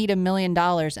 I need $1 million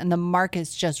and the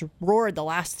market's just roared the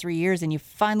last 3 years and you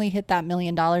finally hit that $1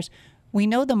 million, we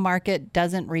know the market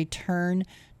doesn't return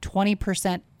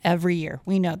 20% every year.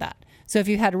 We know that. So if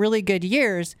you had really good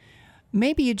years,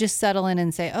 maybe you just settle in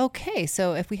and say, okay,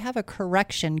 so if we have a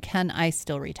correction, can I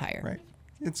still retire? Right.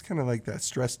 It's kind of like that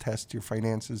stress test your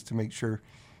finances to make sure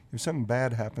if something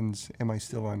bad happens, am I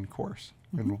still on course?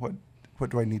 And what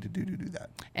do I need to do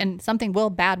that? And something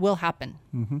bad will happen.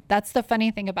 That's the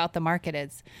funny thing about the market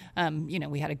is,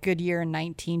 we had a good year in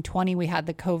 1920. We had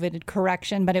the COVID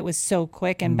correction, but it was so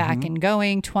quick and back and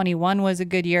going. 21 was a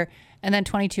good year, and then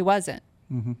 22 wasn't.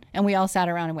 And we all sat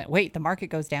around and went, wait, the market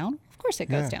goes down? Of course it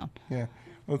goes down. Yeah.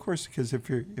 Well, of course, because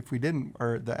if we didn't,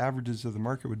 the averages of the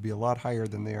market would be a lot higher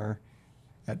than they are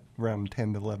at around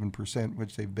 10 to 11%,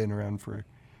 which they've been around for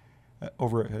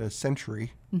over a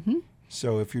century.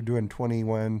 So if you're doing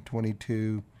 21,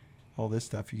 22, all this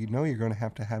stuff, you're going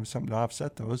to have something to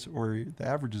offset those, or the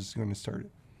average is going to start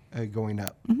going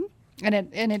up. And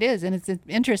it's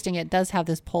interesting. It does have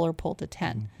this polar pull to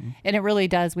 10, and it really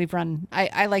does.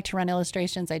 I like to run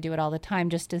illustrations. I do it all the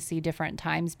time just to see different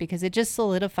times because it just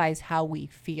solidifies how we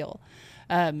feel.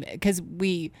 Because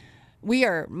we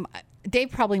are,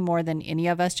 Dave probably more than any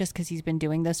of us, just because he's been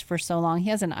doing this for so long, he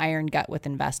has an iron gut with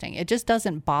investing. It just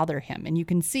doesn't bother him. And you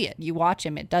can see it. You watch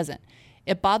him, it doesn't.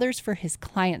 It bothers for his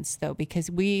clients, though, because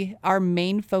our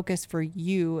main focus for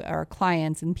you, our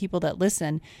clients and people that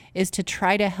listen, is to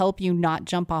try to help you not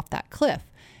jump off that cliff.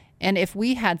 And if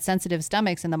we had sensitive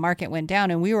stomachs and the market went down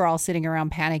and we were all sitting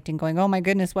around panicked and going, oh my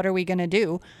goodness, what are we going to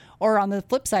do? Or on the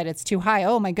flip side, it's too high.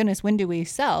 Oh my goodness, when do we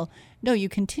sell? No, you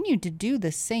continue to do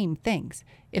the same things.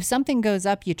 If something goes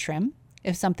up, you trim.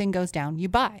 If something goes down, you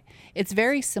buy. It's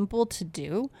very simple to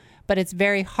do, but it's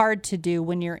very hard to do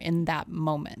when you're in that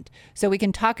moment. So we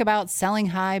can talk about selling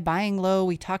high, buying low.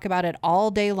 We talk about it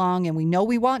all day long, and we know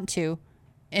we want to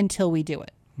until we do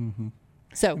it.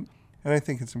 So. And I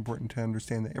think it's important to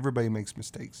understand that everybody makes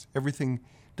mistakes. Everything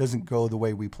doesn't go the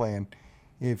way we plan.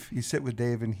 If you sit with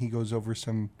Dave and he goes over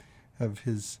some of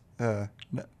his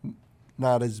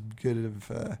not as good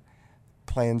of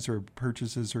plans or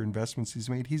purchases or investments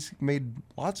he's made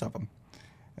lots of them.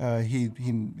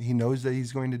 He knows that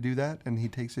he's going to do that, and he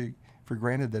takes it for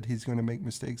granted that he's going to make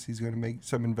mistakes. He's going to make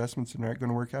some investments that aren't going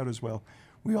to work out as well.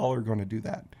 We all are going to do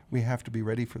that. We have to be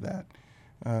ready for that.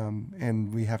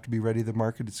 And we have to be ready. The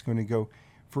market is going to go.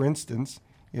 For instance,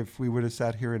 if we would have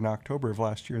sat here in October of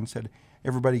last year and said,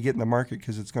 everybody get in the market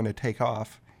because it's going to take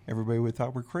off, everybody would have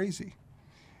thought we're crazy.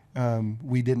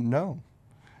 We didn't know.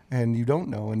 And you don't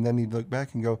know. And then you look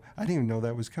back and go, I didn't even know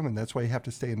that was coming. That's why you have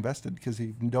to stay invested, because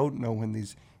you don't know when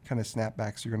these kind of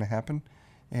snapbacks are going to happen.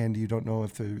 And you don't know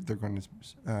if they're going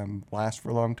to last for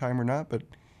a long time or not. But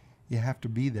you have to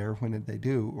be there when they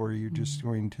do, or you're just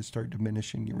going to start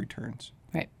diminishing your returns.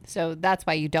 Right. So that's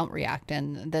why you don't react.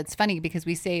 And that's funny because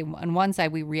we say on one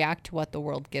side we react to what the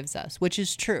world gives us, which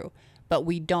is true, but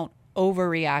we don't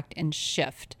overreact and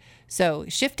shift. So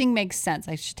shifting makes sense.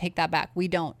 I should take that back. We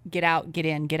don't get out, get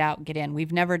in, get out, get in.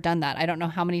 We've never done that. I don't know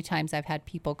how many times I've had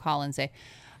people call and say,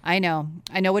 I know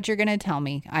what you're going to tell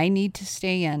me. I need to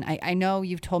stay in. I know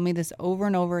you've told me this over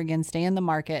and over again, stay in the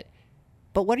market,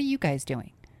 but what are you guys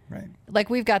doing? Right. Like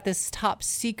we've got this top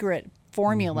secret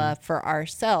formula for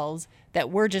ourselves that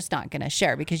we're just not going to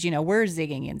share because, we're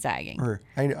zigging and zagging. Or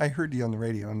I heard you on the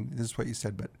radio, and this is what you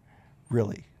said, but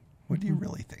really, what do you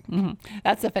really think?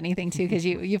 That's the funny thing, too, because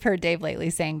you've heard Dave lately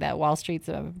saying that Wall Street's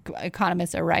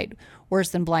economists are right, worse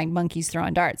than blind monkeys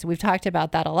throwing darts. We've talked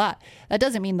about that a lot. That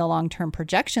doesn't mean the long-term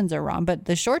projections are wrong, but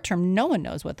the short-term, no one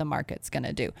knows what the market's going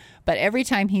to do. But every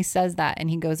time he says that and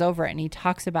he goes over it and he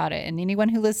talks about it, and anyone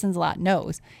who listens a lot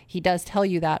knows, he does tell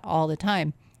you that all the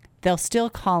time. They'll still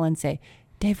call and say,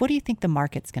 Dave, what do you think the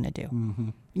market's going to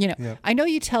do? Yep. I know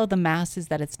you tell the masses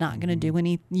that it's not going to do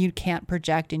anything, you can't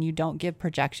project and you don't give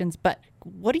projections, but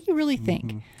what do you really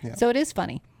think? So it is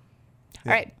funny.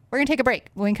 All right, we're going to take a break.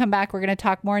 When we come back, we're going to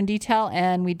talk more in detail.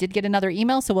 And we did get another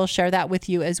email, so we'll share that with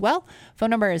you as well. Phone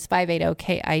number is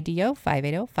 580-KIDO,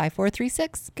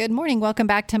 580-5436. Good morning. Welcome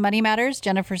back to Money Matters.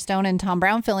 Jennifer Stone and Tom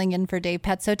Brown filling in for Dave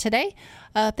Petso today.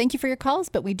 Thank you for your calls,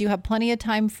 but we do have plenty of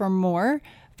time for more.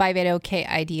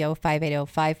 580-KIDO,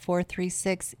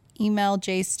 580-5436. Email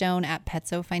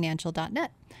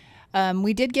jstone@petsofinancial.net.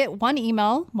 We did get one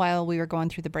email while we were going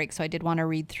through the break, so I did want to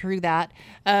read through that.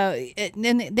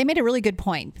 And they made a really good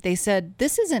point. They said,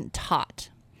 this isn't taught.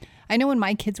 I know when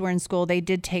my kids were in school, they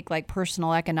did take like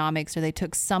personal economics, or they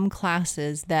took some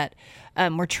classes that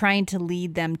were trying to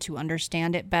lead them to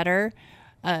understand it better.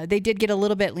 They did get a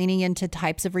little bit leaning into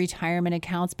types of retirement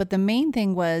accounts, but the main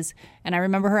thing was, and I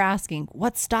remember her asking,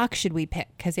 what stock should we pick?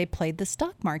 Because they played the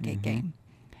stock market game.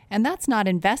 And that's not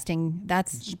investing,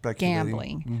 that's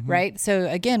gambling, right? So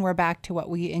again, we're back to what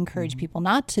we encourage people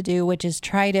not to do, which is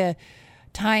try to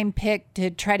time pick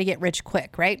to try to get rich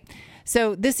quick, right?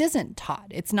 So this isn't taught.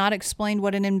 It's not explained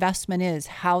what an investment is,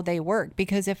 how they work,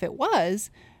 because if it was,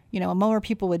 more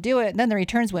people would do it, then the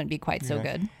returns wouldn't be quite so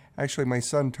good. Actually, my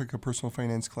son took a personal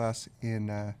finance class in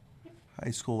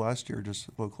high school last year, just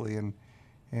locally,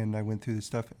 and I went through the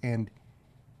stuff, and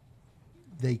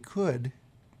they could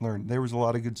learn. There was a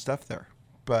lot of good stuff there,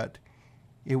 but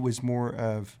it was more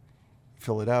of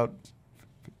fill it out,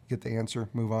 get the answer,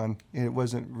 move on. And it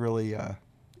wasn't really,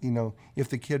 if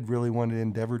the kid really wanted to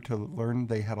endeavor to learn,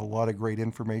 they had a lot of great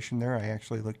information there. I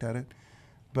actually looked at it,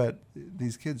 but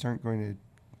these kids aren't going to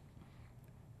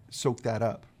soak that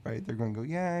up, right? They're going to go,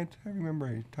 yeah, I remember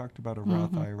I talked about a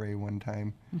Roth IRA one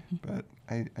time, but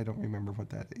I don't remember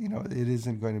what that, it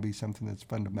isn't going to be something that's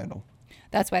fundamental.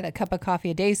 That's why the cup of coffee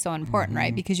a day is so important,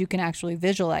 right? Because you can actually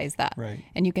visualize that. Right.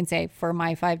 And you can say, for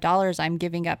my $5, I'm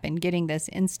giving up and getting this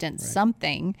instant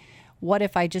something. What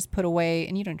if I just put away,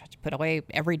 and you don't have to put away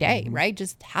every day, right?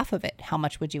 Just half of it. How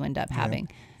much would you end up having?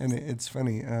 And it's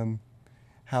funny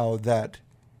how that,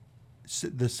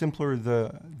 the simpler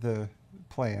the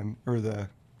plan or the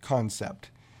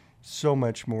concept, so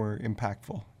much more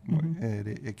impactful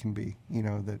it can be,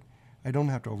 that I don't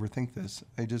have to overthink this.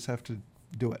 I just have to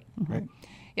do it, right?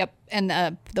 Yep. And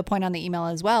the point on the email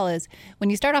as well is when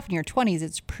you start off in your 20s,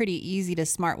 it's pretty easy to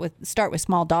start with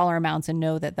small dollar amounts and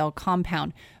know that they'll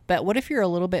compound. But what if you're a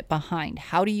little bit behind?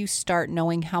 How do you start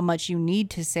knowing how much you need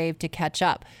to save to catch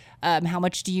up? How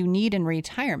much do you need in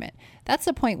retirement? That's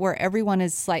the point where everyone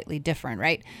is slightly different,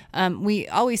 right? We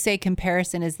always say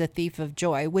comparison is the thief of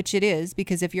joy, which it is,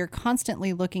 because if you're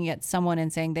constantly looking at someone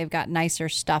and saying they've got nicer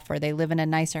stuff, or they live in a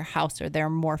nicer house, or they're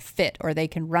more fit, or they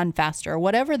can run faster, or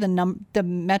whatever the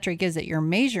metric is that you're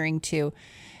measuring to,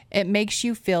 it makes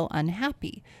you feel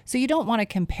unhappy. So you don't want to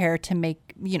compare to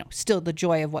make, still the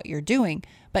joy of what you're doing.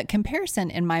 But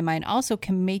comparison, in my mind, also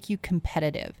can make you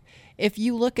competitive. If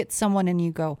you look at someone and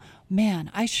you go,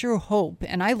 man, I sure hope,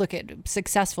 and I look at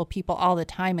successful people all the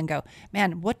time and go,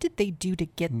 man, what did they do to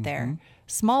get there?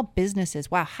 Small businesses,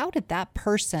 wow, how did that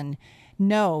person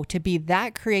know to be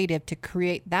that creative, to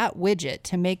create that widget,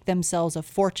 to make themselves a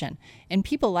fortune? And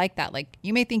people like that, like,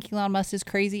 you may think Elon Musk is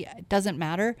crazy. It doesn't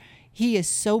matter. He is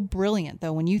so brilliant,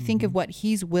 though, when you think of what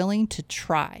he's willing to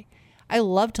try. I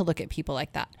love to look at people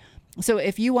like that. So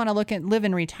if you want to live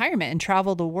in retirement and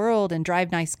travel the world and drive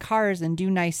nice cars and do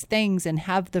nice things and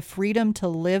have the freedom to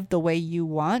live the way you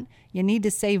want, you need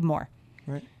to save more.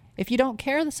 Right. If you don't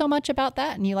care so much about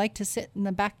that and you like to sit in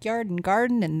the backyard and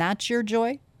garden and that's your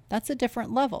joy, that's a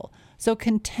different level. So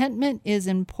contentment is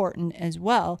important as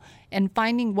well. And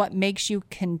finding what makes you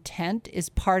content is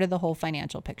part of the whole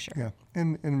financial picture. Yeah.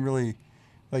 And really,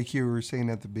 like you were saying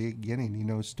at the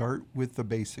beginning, start with the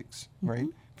basics, right?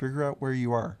 Figure out where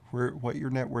you are, what your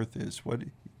net worth is,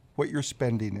 what your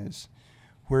spending is,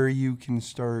 where you can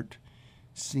start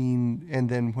seeing, and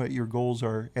then what your goals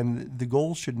are. And the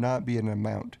goal should not be an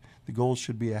amount. The goal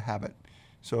should be a habit.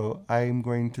 So I am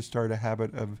going to start a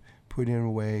habit of putting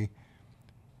away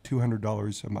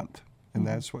 $200 a month. And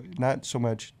that's not so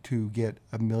much to get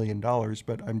 $1 million,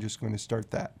 but I'm just going to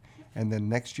start that. And then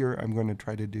next year, I'm going to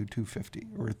try to do 250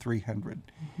 or 300.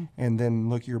 And then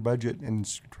look at your budget and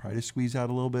try to squeeze out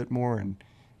a little bit more and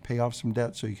pay off some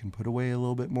debt so you can put away a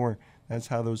little bit more. That's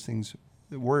how those things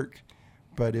work.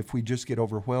 But if we just get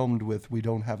overwhelmed with we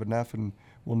don't have enough and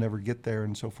we'll never get there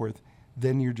and so forth,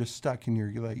 then you're just stuck and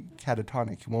you're like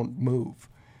catatonic. You won't move.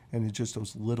 And it's just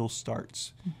those little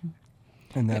starts.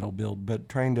 And that'll build. But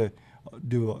trying to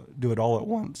do it all at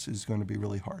once is going to be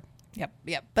really hard.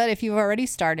 Yep. But if you've already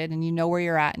started and you know where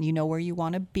you're at and you know where you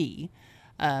want to be,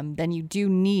 then you do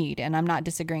need, and I'm not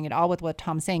disagreeing at all with what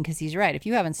Tom's saying because he's right. If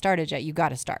you haven't started yet, you got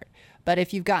to start. But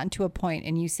if you've gotten to a point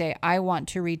and you say, I want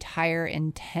to retire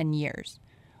in 10 years,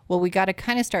 Well, we got to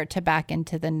kind of start to back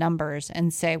into the numbers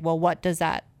and say, well, what does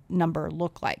that number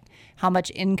look like? How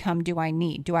much income do I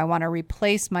need? Do I want to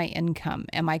replace my income?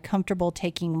 Am I comfortable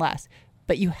taking less?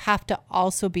 But you have to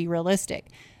also be realistic.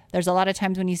 There's a lot of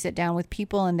times when you sit down with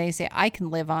people and they say, I can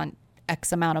live on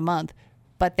X amount a month,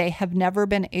 but they have never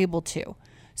been able to.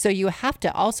 So you have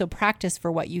to also practice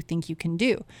for what you think you can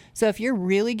do. So if you're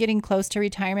really getting close to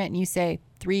retirement and you say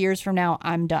 3 years from now,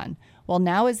 I'm done. Well,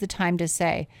 now is the time to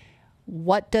say,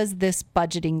 what does this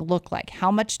budgeting look like?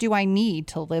 How much do I need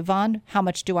to live on? How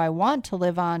much do I want to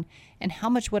live on? And how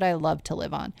much would I love to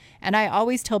live on? And I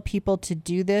always tell people to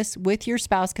do this with your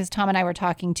spouse, because Tom and I were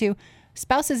talking too.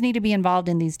 Spouses need to be involved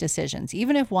in these decisions.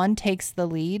 Even if one takes the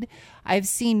lead, I've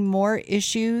seen more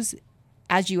issues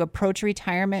as you approach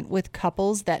retirement with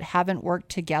couples that haven't worked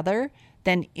together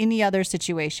than any other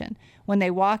situation. When they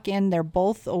walk in, they're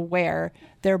both aware,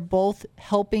 they're both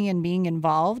helping and being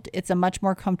involved. It's a much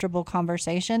more comfortable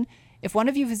conversation. If one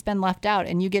of you has been left out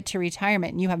and you get to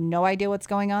retirement and you have no idea what's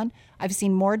going on, I've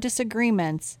seen more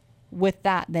disagreements with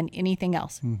that than anything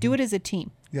else. Mm-hmm. Do it as a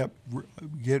team. Yep.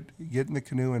 Get in the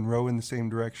canoe and row in the same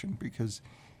direction, because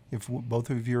if both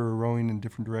of you are rowing in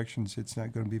different directions, it's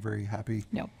not going to be very happy.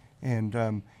 No.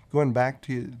 And going back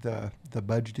to the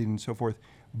budgeting and so forth,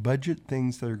 budget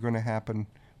things that are going to happen.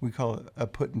 We call it a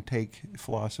put and take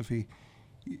philosophy.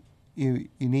 You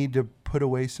need to put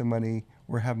away some money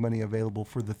or have money available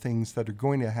for the things that are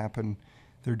going to happen.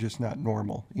 They're just not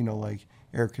normal, like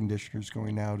air conditioners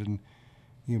going out and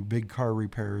big car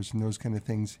repairs and those kind of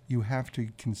things. You have to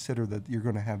consider that you're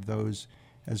going to have those,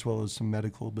 as well as some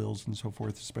medical bills and so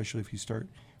forth, especially if you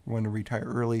want to retire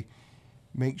early.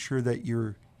 Make sure that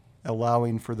you're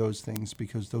allowing for those things,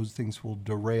 because those things will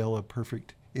derail a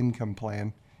perfect income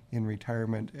plan in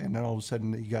retirement. And then all of a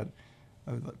sudden you got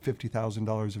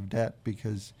 $50,000 of debt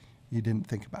because you didn't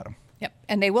think about them. Yep.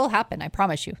 And they will happen. I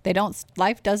promise you.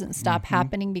 Life doesn't stop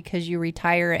happening because you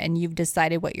retire and you've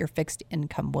decided what your fixed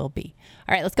income will be.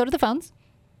 All right, let's go to the phones.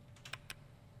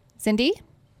 Cindy?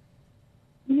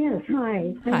 Yes,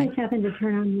 hi. I just happened to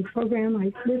turn on the program.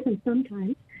 I listen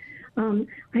sometimes.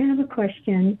 I have a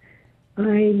question.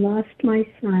 I lost my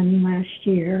son last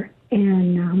year,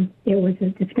 and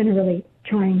it's been a really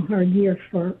trying, hard year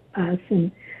for us.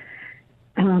 And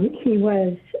he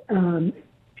was,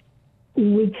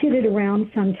 we kidded around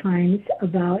sometimes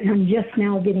about, and I'm just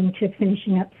now getting to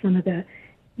finishing up some of the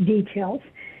details.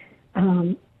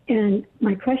 And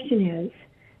my question is,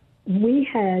 we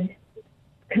had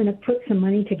kind of put some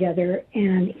money together,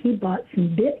 and he bought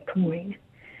some Bitcoin,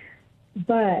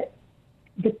 but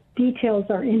the details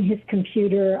are in his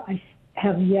computer. I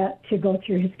have yet to go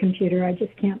through his computer. I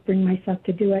just can't bring myself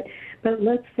to do it. But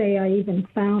let's say I even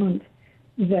found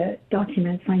the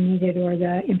documents I needed or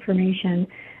the information.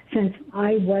 Since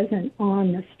I wasn't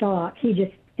on the stock, he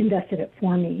just invested it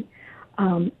for me.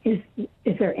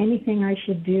 Is there anything I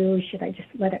should do? Should I just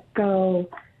let it go?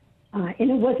 And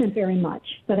it wasn't very much,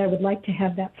 but I would like to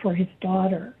have that for his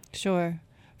daughter. Sure.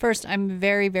 First, I'm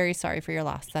very, very sorry for your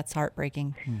loss. That's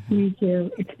heartbreaking. Mm-hmm. Me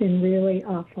too. It's been really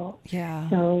awful. Yeah.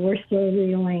 So we're still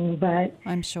reeling, but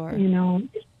I'm sure.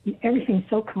 Everything's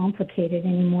so complicated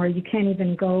anymore. You can't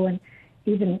even go and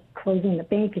even closing the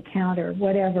bank account or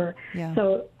whatever. Yeah.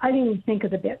 So I didn't even think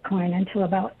of the Bitcoin until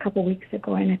about a couple weeks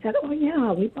ago, and I thought, oh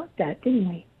yeah, we bought that, didn't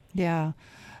we? Yeah.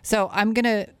 So I'm going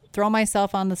to throw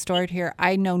myself on the sword here.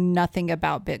 I know nothing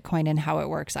about Bitcoin and how it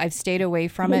works. I've stayed away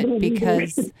from it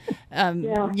because,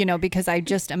 because I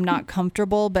just am not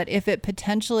comfortable. But if it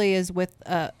potentially is with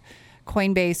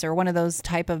Coinbase or one of those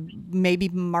type of maybe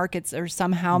markets, or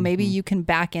somehow maybe you can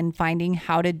back in finding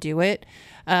how to do it.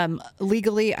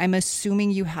 Legally, I'm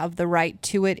assuming you have the right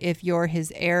to it if you're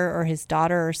his heir or his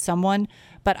daughter or someone.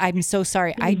 But I'm so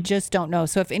sorry. I just don't know.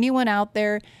 So if anyone out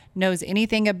there knows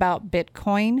anything about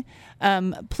Bitcoin,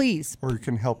 please. Or you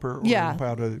can help her or help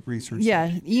out a research.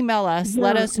 Yeah, email us,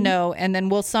 let us know, and then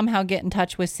we'll somehow get in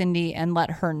touch with Cindy and let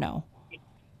her know.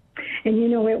 And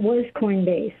it was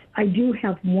Coinbase. I do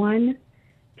have one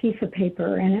piece of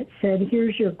paper, and it said,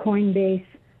 here's your Coinbase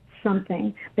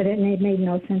something, but it made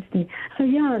no sense to me. So,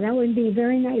 that would be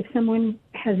very nice. If someone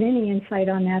has any insight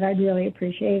on that, I'd really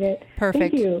appreciate it.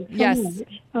 Perfect. Thank you so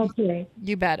much. Okay.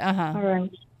 You bet. All right.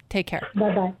 Take care.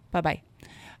 Bye-bye. Bye-bye.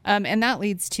 And that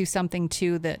leads to something,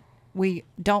 too, that we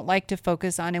don't like to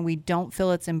focus on, and we don't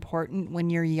feel it's important when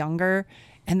you're younger,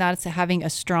 and that's having a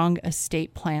strong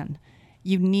estate plan.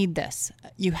 You need this.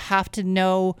 You have to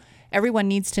know, everyone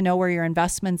needs to know where your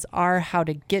investments are, how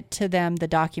to get to them, the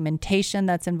documentation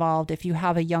that's involved. If you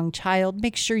have a young child,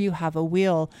 make sure you have a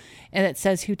will and it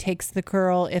says who takes the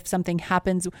girl if something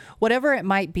happens, whatever it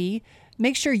might be.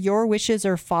 make sure your wishes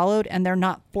are followed and they're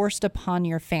not forced upon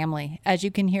your family. As you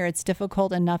can hear, it's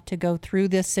difficult enough to go through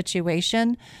this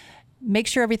situation. Make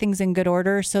sure everything's in good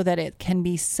order so that it can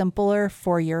be simpler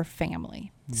for your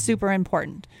family. Super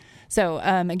important. So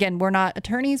again, we're not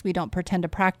attorneys. We don't pretend to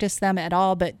practice them at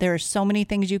all, but there are so many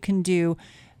things you can do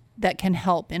that can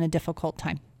help in a difficult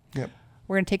time. Yep.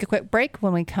 We're going to take a quick break.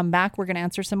 When we come back, we're going to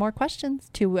answer some more questions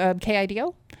to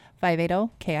KIDO,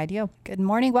 580-KIDO. Good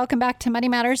morning. Welcome back to Money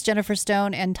Matters. Jennifer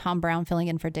Stone and Tom Brown filling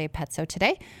in for Dave Petso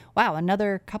today. Wow,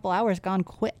 another couple hours gone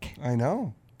quick. I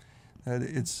know.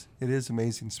 It is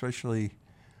amazing, especially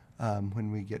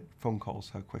when we get phone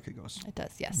calls, how quick it goes. It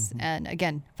does, yes. And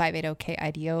again,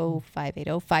 580-KIDO,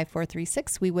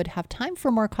 580-5436. We would have time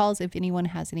for more calls. If anyone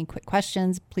has any quick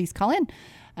questions, please call in.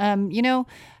 I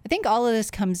think all of this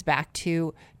comes back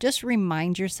to just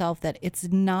remind yourself that it's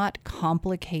not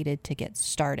complicated to get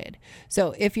started.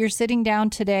 So if you're sitting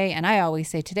down today, and I always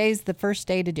say today's the first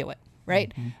day to do it.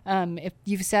 Right? If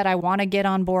you've said, I want to get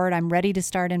on board, I'm ready to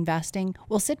start investing,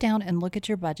 well, sit down and look at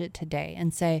your budget today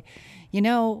and say,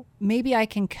 maybe I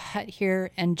can cut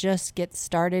here and just get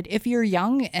started. If you're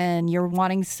young and you're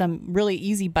wanting some really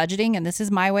easy budgeting, and this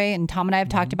is my way, and Tom and I have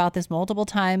talked about this multiple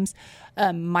times,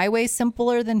 my way is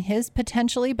simpler than his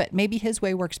potentially, but maybe his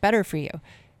way works better for you.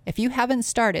 If you haven't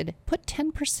started, put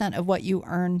 10% of what you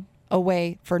earn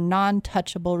away for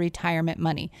non-touchable retirement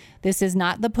money. This is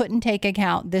not the put and take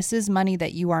account. This is money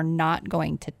that you are not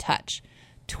going to touch.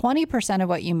 20% of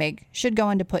what you make should go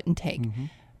into put and take.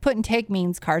 Put and take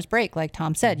means cars break, like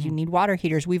Tom said. You need water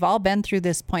heaters. We've all been through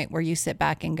this point where you sit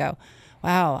back and go,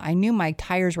 wow, I knew my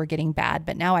tires were getting bad,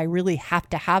 but now I really have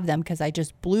to have them because I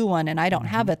just blew one and I don't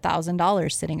have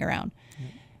 $1,000 sitting around.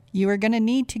 You are going to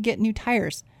need to get new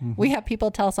tires. We have people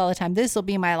tell us all the time, this will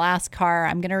be my last car.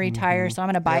 I'm going to retire, so I'm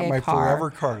going to buy a car. My forever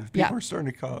car. People are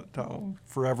starting to call it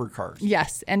forever cars.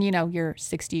 Yes. And you're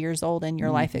 60 years old and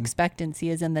your life expectancy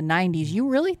is in the 90s. You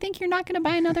really think you're not going to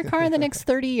buy another car in the next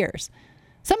 30 years?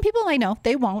 Some people I know,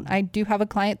 they won't. I do have a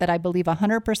client that I believe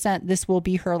 100% this will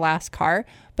be her last car,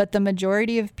 but the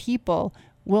majority of people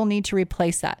will need to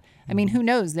replace that. I mean, who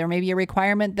knows? There may be a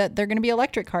requirement that they're going to be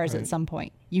electric cars at some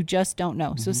point. You just don't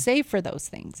know. So save for those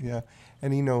things. Yeah.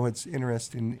 And it's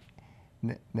interesting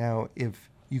now, if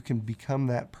you can become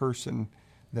that person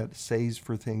that saves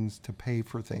for things to pay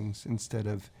for things instead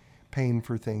of paying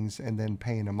for things and then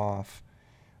paying them off.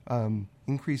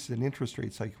 Increases in interest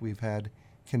rates like we've had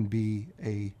can be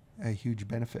a huge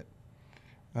benefit,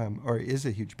 or is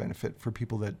a huge benefit for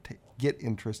people that get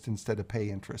interest instead of pay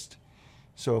interest.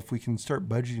 So if we can start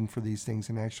budgeting for these things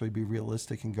and actually be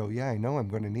realistic and go, yeah, I know I'm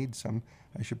going to need some,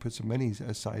 I should put some money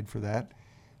aside for that,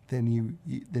 then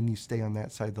you stay on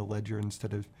that side of the ledger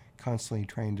instead of constantly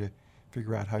trying to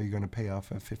figure out how you're going to pay off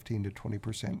a 15 to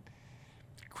 20%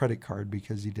 credit card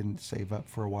because you didn't save up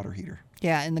for a water heater.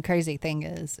 Yeah, and the crazy thing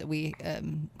is we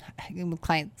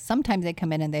clients, sometimes they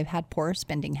come in and they've had poor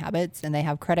spending habits and they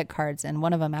have credit cards, and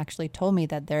one of them actually told me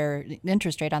that their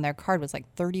interest rate on their card was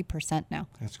like 30% now.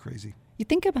 That's crazy. You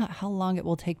think about how long it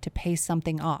will take to pay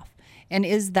something off, and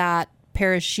is that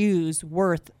pair of shoes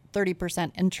worth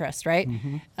 30% interest, right?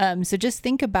 So just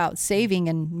think about saving,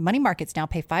 and money markets now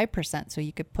pay 5%, so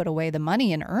you could put away the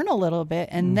money and earn a little bit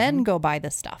and then go buy the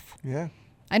stuff. Yeah.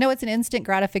 I know it's an instant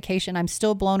gratification. I'm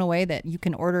still blown away that you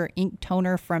can order ink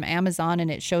toner from Amazon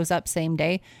and it shows up same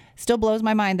day. Still blows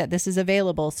my mind that this is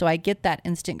available. So I get that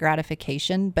instant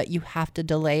gratification, but you have to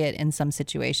delay it in some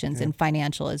situations, and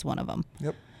financial is one of them.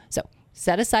 Yep. So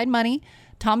set aside money.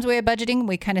 Tom's way of budgeting,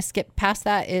 we kind of skip past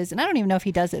that, is, and I don't even know if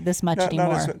he does it this much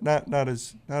anymore. Not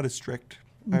as strict.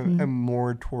 I'm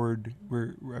more toward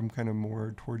I'm kind of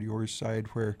more toward your side,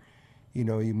 where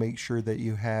you make sure that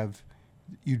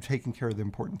you've taken care of the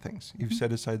important things. You've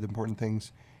set aside the important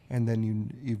things, and then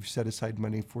you've set aside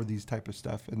money for these type of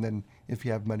stuff. And then if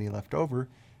you have money left over,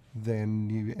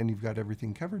 then you've got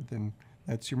everything covered, then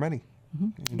that's your money.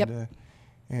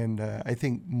 And I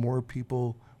think more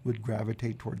people would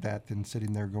gravitate toward that than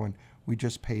sitting there going, we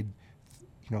just paid,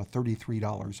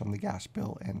 $33 on the gas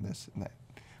bill and this and that.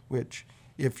 Which,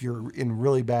 if you're in a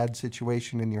really bad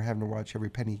situation and you're having to watch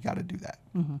every penny, you got to do that.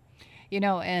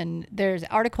 And there's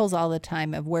articles all the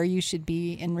time of where you should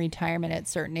be in retirement at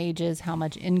certain ages, how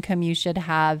much income you should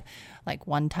have, like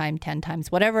 1 time, 10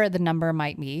 times, whatever the number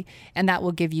might be. And that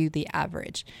will give you the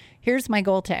average. Here's my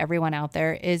goal to everyone out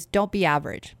there is don't be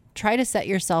average. Try to set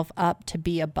yourself up to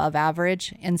be above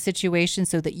average in situations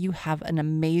so that you have an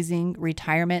amazing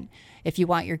retirement. If you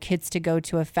want your kids to go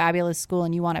to a fabulous school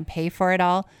and you want to pay for it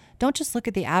all, don't just look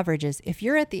at the averages. If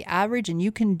you're at the average and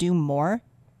you can do more,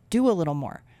 do a little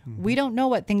more. We don't know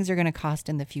what things are going to cost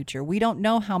in the future. We don't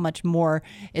know how much more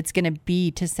it's going to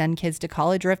be to send kids to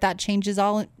college, or if that changes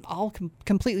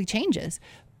completely changes.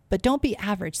 But don't be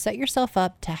average. Set yourself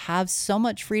up to have so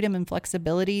much freedom and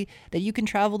flexibility that you can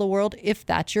travel the world if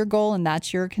that's your goal and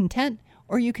that's your content.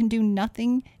 Or you can do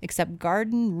nothing except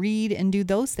garden, read, and do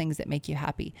those things that make you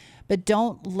happy. But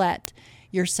don't let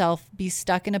yourself be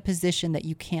stuck in a position that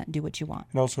you can't do what you want.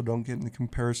 And also don't get in the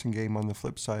comparison game on the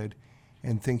flip side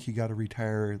and think you got to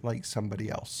retire like somebody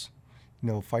else.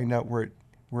 Find out where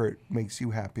it makes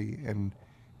you happy and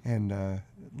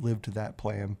live to that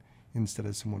plan instead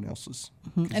of someone else's.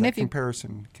 And if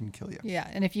comparison can kill you. Yeah,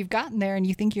 and if you've gotten there and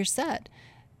you think you're set,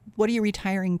 what are you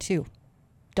retiring to?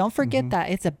 Don't forget that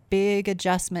it's a big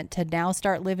adjustment to now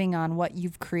start living on what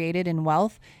you've created in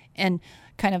wealth. And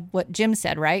kind of what Jim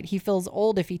said, right? He feels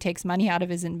old if he takes money out of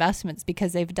his investments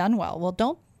because they've done well.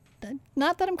 Well,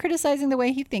 not that I'm criticizing the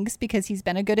way he thinks, because he's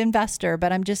been a good investor,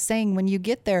 but I'm just saying, when you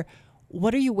get there,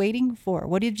 what are you waiting for?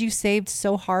 What did you save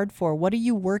so hard for? What are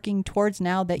you working towards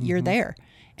now that you're there?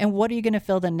 And what are you going to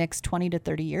fill the next 20 to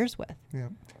 30 years with? Yeah,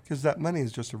 because that money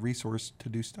is just a resource to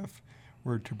do stuff,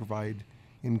 or to provide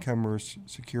income or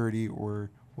security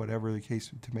or whatever the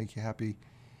case, to make you happy.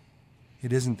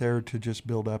 It isn't there to just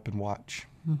build up and watch.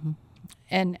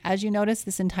 And as you notice,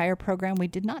 this entire program, we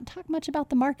did not talk much about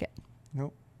the market.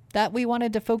 Nope. That we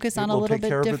wanted to focus on a little bit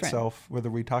different. It will take care of itself, whether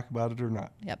we talk about it or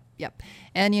not. Yep.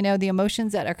 And the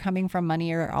emotions that are coming from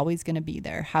money are always going to be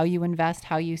there. How you invest,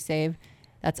 how you save,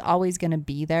 that's always going to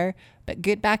be there. But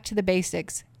get back to the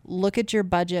basics. Look at your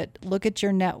budget. Look at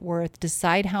your net worth.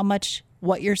 Decide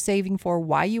what you're saving for,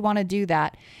 why you want to do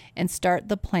that, and start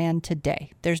the plan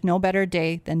today. There's no better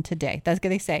day than today. That's what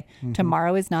they say.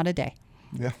 Tomorrow is not a day.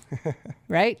 Yeah.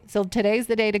 Right? So today's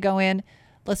the day to go in.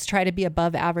 Let's try to be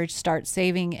above average, start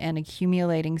saving and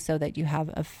accumulating so that you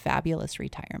have a fabulous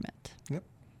retirement. Yep.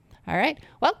 All right.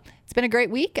 Well, it's been a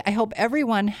great week. I hope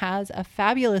everyone has a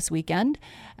fabulous weekend.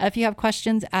 If you have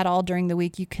questions at all during the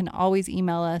week, you can always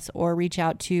email us or reach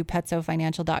out to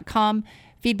PetsoFinancial.com.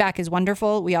 Feedback is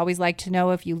wonderful. We always like to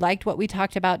know if you liked what we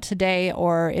talked about today,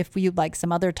 or if you'd like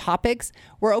some other topics.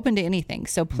 We're open to anything.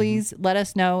 So please let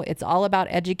us know. It's all about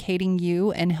educating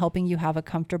you and helping you have a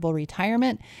comfortable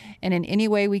retirement. And in any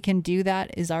way we can do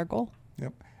that is our goal.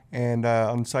 Yep. And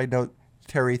on side note,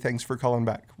 Terry, thanks for calling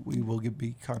back. We will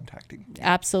be contacting.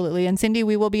 Absolutely. And Cindy,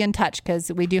 we will be in touch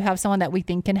because we do have someone that we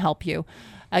think can help you.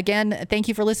 Again, thank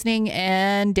you for listening.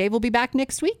 And Dave will be back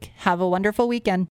next week. Have a wonderful weekend.